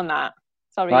telling everyone that.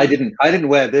 Sorry, I didn't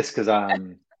wear this because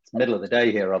it's middle of the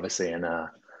day here, obviously, and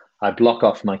I block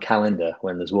off my calendar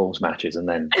when there's Wolves matches and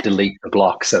then delete the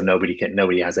block so nobody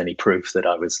has any proof that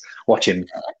I was watching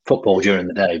football during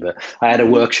the day. But I had a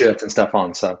work shirt and stuff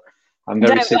on, so I'm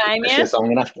very superstitious.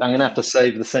 I'm gonna have to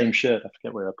save the same shirt. I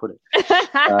forget where I put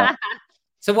it.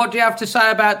 So what do you have to say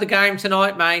about the game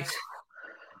tonight, mate?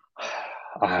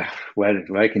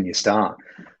 Where can you start?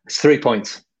 It's 3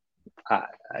 points.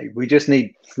 We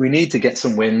need to get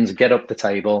some wins, get up the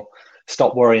table,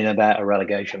 stop worrying about a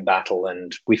relegation battle,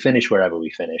 and we finish wherever we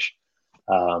finish.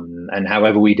 And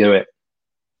however we do it,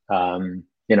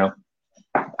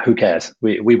 who cares?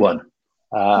 We won.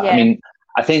 I mean,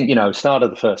 I think, start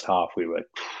of the first half, we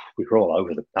were all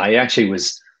over them. I actually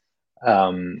was,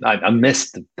 I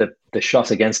missed the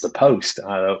shot against the post.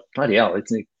 Bloody hell,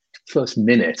 it's the first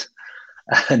minute.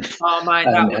 And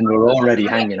we're already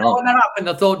hanging on. When that happened,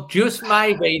 I thought just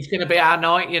maybe it's going to be our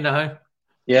night,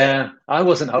 Yeah, I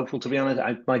wasn't hopeful, to be honest.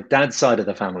 My dad's side of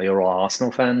the family are all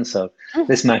Arsenal fans, so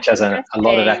this match has a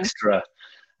lot of extra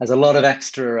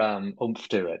oomph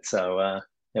to it. So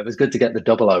it was good to get the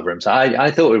double over him. So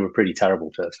I thought we were pretty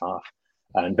terrible first half,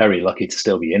 and very lucky to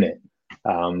still be in it.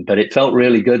 But it felt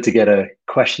really good to get a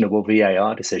questionable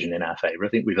VAR decision in our favour. I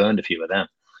think we've earned a few of them.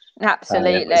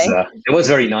 Absolutely. It was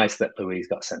very nice that Luiz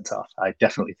got sent off. I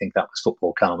definitely think that was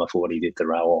football karma for what he did to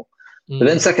Raul. But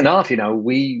then second half,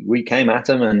 we came at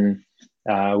him and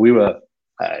we were,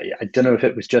 I don't know if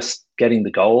it was just getting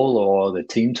the goal or the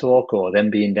team talk or them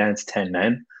being down to 10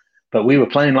 men, but we were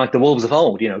playing like the Wolves of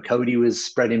old. Cody was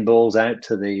spreading balls out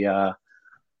to the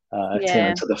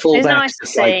to the fullbacks, nice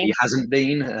just like he hasn't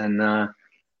been. And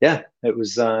it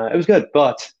was good.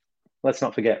 But let's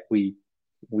not forget, we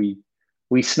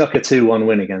snuck a 2-1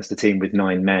 win against a team with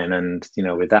 9 men. And,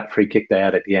 with that free kick they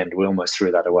had at the end, we almost threw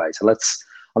that away. So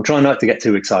I'm trying not to get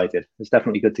too excited. It's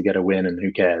definitely good to get a win, and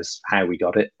who cares how we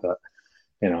got it. But,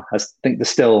 I think there's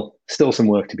still some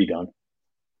work to be done.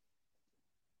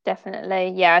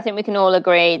 Definitely. Yeah, I think we can all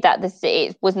agree that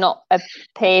it was not a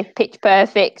pitch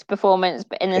perfect performance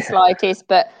in the slightest,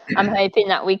 but I'm hoping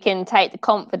that we can take the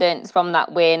confidence from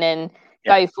that win and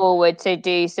go forward to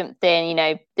do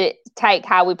something, take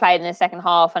how we played in the second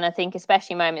half. And I think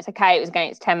especially moments, it was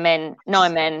against 9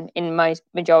 men in most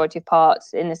majority of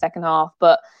parts in the second half.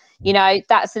 But,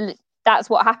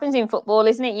 that's what happens in football,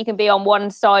 isn't it? You can be on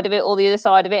one side of it or the other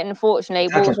side of it. And unfortunately,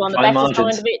 Wolves were on the better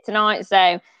side of it tonight.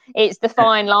 So it's the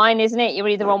fine line, isn't it? You're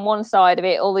either on one side of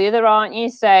it or the other, aren't you?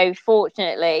 So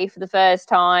fortunately, for the first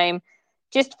time,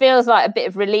 just feels like a bit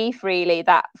of relief, really,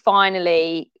 that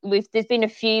finally there's been a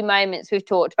few moments we've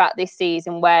talked about this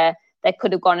season where they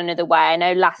could have gone another way. I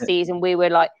know last season we were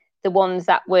like the ones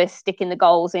that were sticking the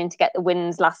goals in to get the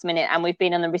wins last minute, and we've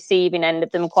been on the receiving end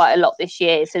of them quite a lot this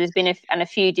year. So there's been a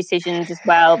few decisions as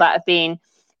well that have been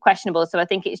questionable. So I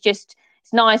think it's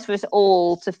nice for us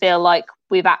all to feel like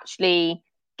we've actually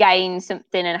gained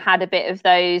something and had a bit of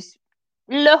those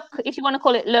luck, if you want to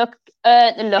call it luck,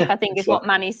 the luck, I think is what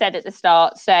Manny said at the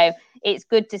start. So it's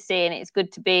good to see and it's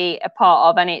good to be a part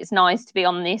of, and it's nice to be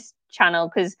on this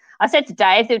channel, because I said to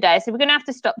Dave the other day, we're going to have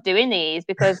to stop doing these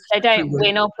because they don't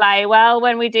win or play well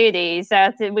when we do these.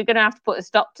 So we're going to have to put a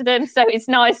stop to them. So it's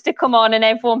nice to come on and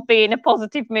everyone be in a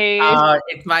positive mood.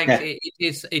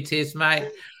 It is,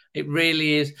 mate. It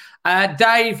really is.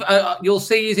 Dave, you'll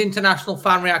see his international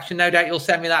fan reaction. No doubt you'll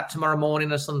send me that tomorrow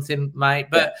morning or something, mate.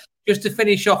 But just to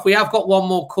finish off, we have got one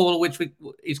more call which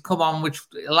is come on, which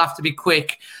will have to be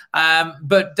quick.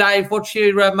 But Dave, what's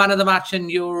your man of the match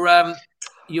and your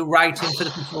rating for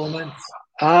the performance?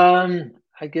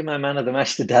 I give my man of the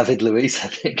match to David Luiz, I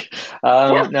think.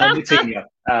 No, Moutinho.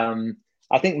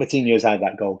 I think Moutinho's had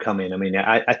that goal coming. I mean,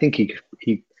 I think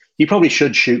he probably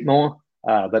should shoot more,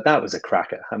 but that was a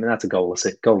cracker. I mean, that's a goal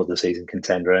of the season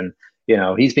contender, and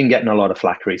he's been getting a lot of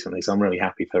flack recently, so I'm really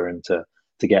happy for him to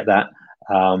get that.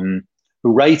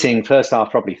 Rating first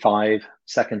half probably 5.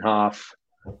 Second half,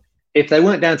 if they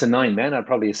weren't down to 9 men, I'd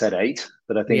probably have said 8.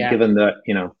 But I think given that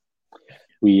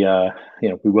we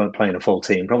weren't playing a full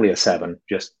team, probably a 7,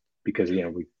 just because we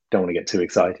don't want to get too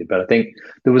excited. But I think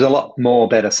there was a lot more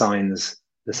better signs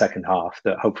the second half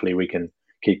that hopefully we can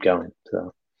keep going.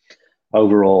 So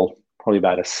overall, probably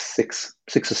about a 6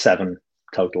 or 7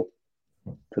 total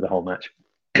for the whole match.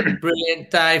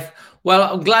 Brilliant, Dave.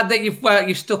 Well, I'm glad that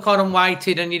you stuck on and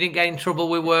waited and you didn't get in trouble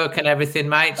with work and everything,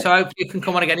 mate. So hopefully you can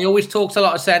come on again. He always talks a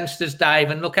lot of sense, does Dave,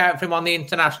 and look out for him on the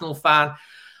International Fan.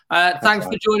 Thanks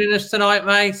for joining us tonight,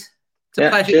 mate. It's a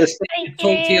pleasure cheers. to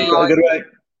talk to you. Have a good way.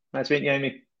 Nice meeting you,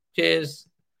 Amy. Cheers.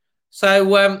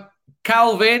 So,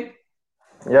 Calvin.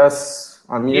 Yes,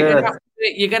 I'm here.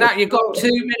 You've got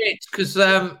 2 minutes because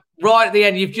right at the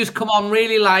end, you've just come on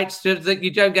really late so that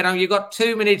you don't get on. You've got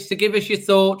 2 minutes to give us your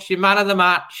thoughts, your man of the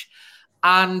match,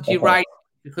 and your rate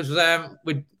because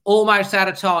we're almost out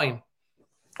of time.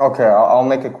 Okay, I'll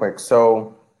make it quick.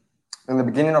 So, in the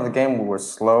beginning of the game, we were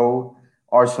slow.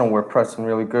 Arsenal were pressing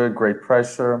really good, great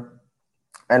pressure,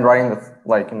 and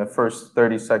right in the first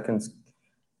 30 seconds,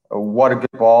 what a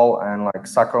good ball! And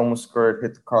Saka almost scored,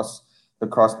 hit the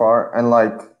crossbar, and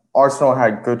Arsenal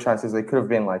had good chances. They could have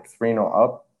been 3-0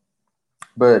 up,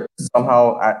 but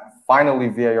somehow finally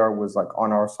VAR was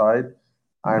on our side,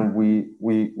 and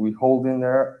we hold in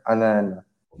there. And then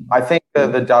I think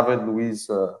the David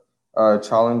Luiz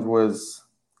challenge was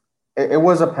it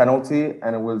was a penalty,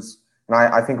 and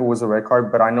I think it was a red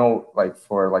card. But I know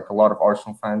for a lot of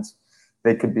Arsenal fans,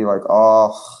 they could be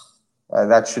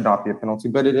that should not be a penalty,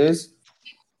 but it is.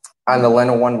 And the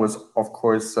Leno one was, of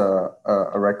course, a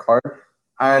red card.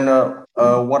 And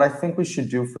what I think we should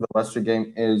do for the Leicester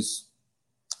game is,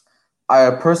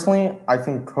 personally, I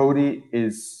think Cody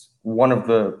is one of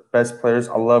the best players.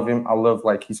 I love him. I love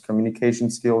his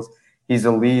communication skills. He's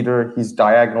a leader. His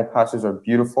diagonal passes are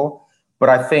beautiful. But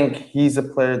I think he's a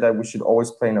player that we should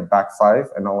always play in a back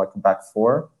five and not a back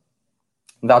four.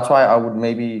 That's why I would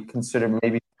maybe consider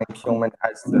Kilman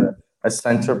as a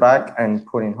center back and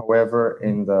putting whoever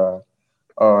in the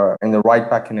right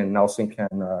back, and then Nelson can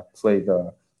play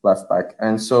the left back.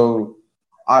 And so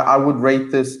I would rate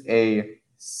this a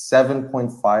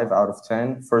 7.5 out of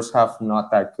 10. First half, not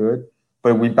that good,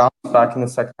 but we bounced back in the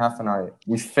second half and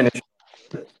we finished.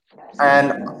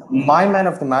 And my man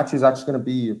of the match is actually going to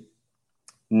be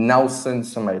Nelson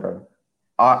Semedo.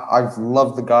 I've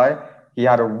loved the guy. He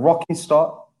had a rocky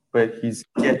start, but he's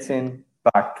getting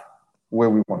back where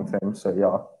we want him. So,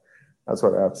 yeah, that's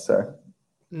what I have to say.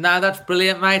 No, that's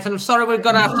brilliant, mate. And I'm sorry we're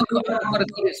going to have to cut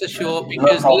it so short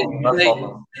because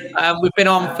we've been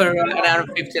on for an hour and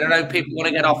 15. I know people want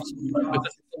to get off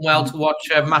to watch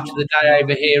Match of the Day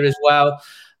over here as well.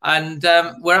 And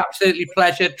we're absolutely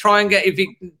pleasure. If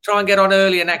you try and get on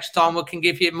earlier next time, we can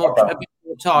give you a bit more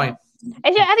time.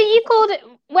 Have you called it?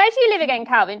 Where do you live again,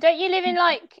 Calvin? Don't you live in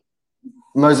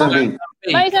Mozambique?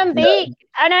 Mozambique.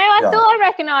 I know. I thought I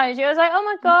recognised you. I was like, oh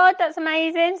my god, that's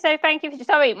amazing. So thank you.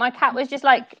 Sorry, my cat was just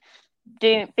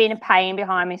being a pain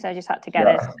behind me, so I just had to get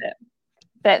it.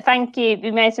 But thank you.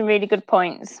 You made some really good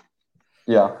points.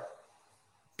 Yeah.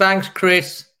 Thanks,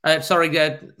 Chris. Sorry,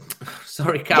 Calvin.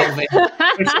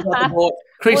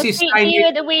 Chris is saying you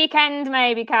at the weekend,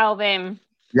 maybe, Calvin.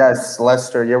 Yes,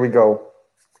 Leicester. Here we go.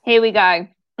 Here we go.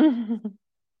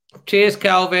 Cheers,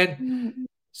 Calvin.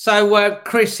 So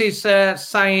Chris is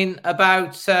saying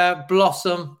about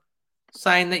Blossom,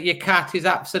 saying that your cat is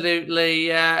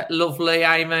absolutely lovely,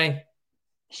 Amy.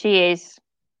 She is.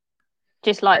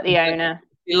 Just like the owner.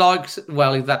 She likes,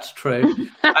 well, that's true.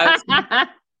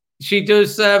 She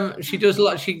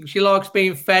likes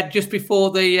being fed just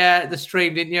before the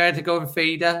stream, didn't you? You had to go and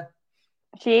feed her.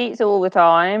 She eats all the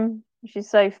time. She's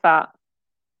so fat.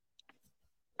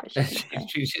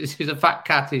 She's a fat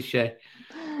cat, is she?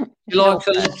 She likes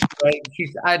a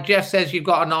lot. Jeff says you've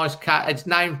got a nice cat. It's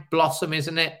named Blossom,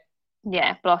 isn't it?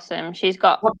 Yeah, Blossom. She's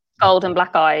got gold and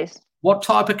black eyes. What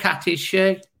type of cat is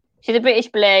she? She's a British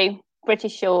blue,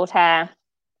 British short hair.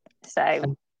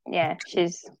 So, yeah,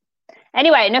 she's...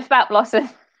 Anyway, enough about Blossom.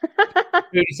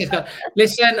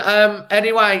 Listen,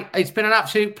 anyway, it's been an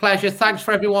absolute pleasure. Thanks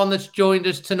for everyone that's joined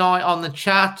us tonight on the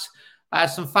chat.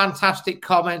 Some fantastic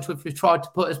comments, which we've tried to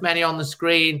put as many on the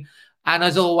screen. And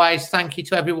as always, thank you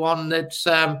to everyone that's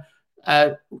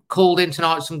called in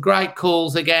tonight. Some great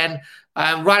calls again.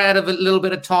 Right out of a little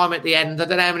bit of time at the end. I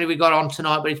don't know how many we got on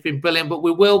tonight, but it's been brilliant. But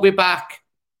we will be back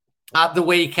at the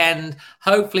weekend,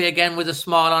 hopefully again with a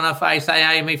smile on our face,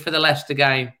 Amy, for the Leicester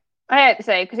game. I hope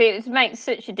so, because it makes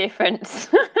such a difference.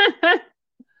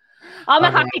 I'm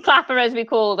a happy clapper, as we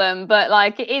call them, but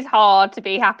it is hard to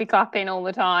be happy clapping all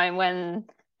the time when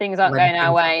things aren't going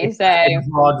our way. So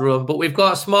hard run, but we've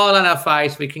got a smile on our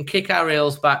face. We can kick our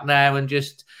heels back now and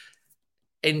just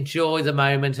enjoy the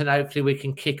moment, and hopefully we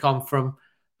can kick on from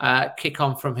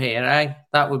here.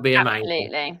 That would be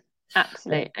amazing.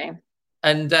 Absolutely.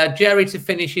 And Jerry, to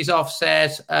finish his off,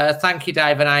 says, "Thank you,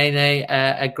 Dave and Amy.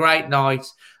 A great night."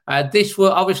 This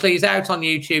will obviously is out on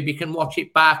YouTube. You can watch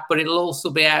it back, but it'll also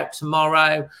be out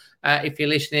tomorrow. If you're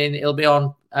listening, it'll be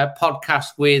on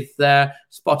podcast with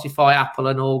Spotify, Apple,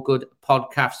 and all good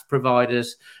podcast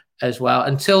providers as well.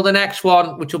 Until the next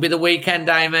one, which will be the weekend,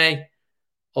 Amy.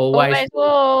 Always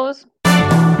Wolves.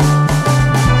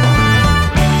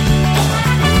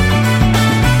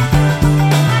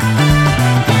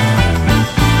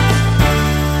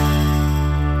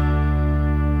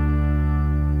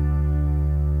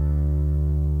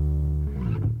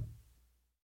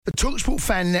 The TalkSport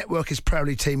Fan Network is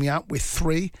proudly teaming up with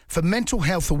 3 for Mental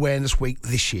Health Awareness Week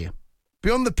this year.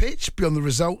 Beyond the pitch, beyond the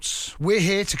results, we're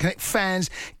here to connect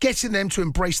fans, getting them to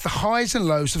embrace the highs and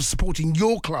lows of supporting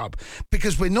your club,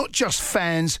 because we're not just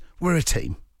fans, we're a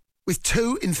team. With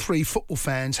 2 in 3 football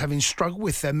fans having struggled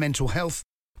with their mental health,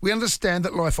 we understand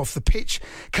that life off the pitch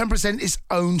can present its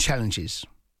own challenges.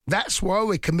 That's why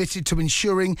we're committed to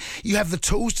ensuring you have the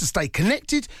tools to stay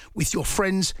connected with your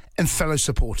friends and fellow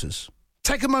supporters.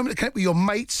 Take a moment to connect with your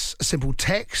mates. A simple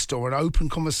text or an open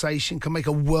conversation can make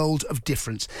a world of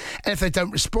difference. And if they don't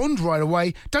respond right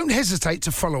away, don't hesitate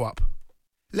to follow up.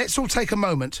 Let's all take a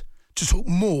moment to talk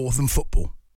more than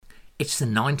football. It's the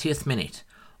 90th minute.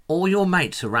 All your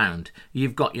mates around.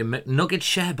 You've got your McNugget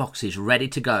share boxes ready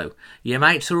to go. Your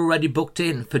mates are already booked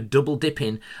in for double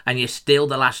dipping and you steal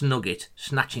the last nugget,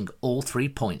 snatching all 3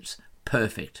 points.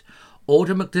 Perfect.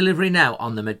 Order McDelivery now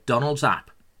on the McDonald's app.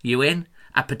 You in?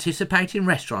 At participating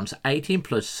restaurants, 18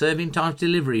 plus serving times,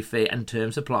 delivery fee and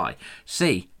terms apply.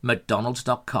 See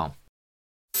mcdonalds.com.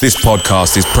 This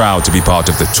podcast is proud to be part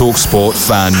of the TalkSport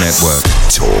Fan Network.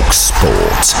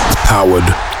 TalkSport. Powered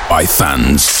by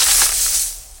fans.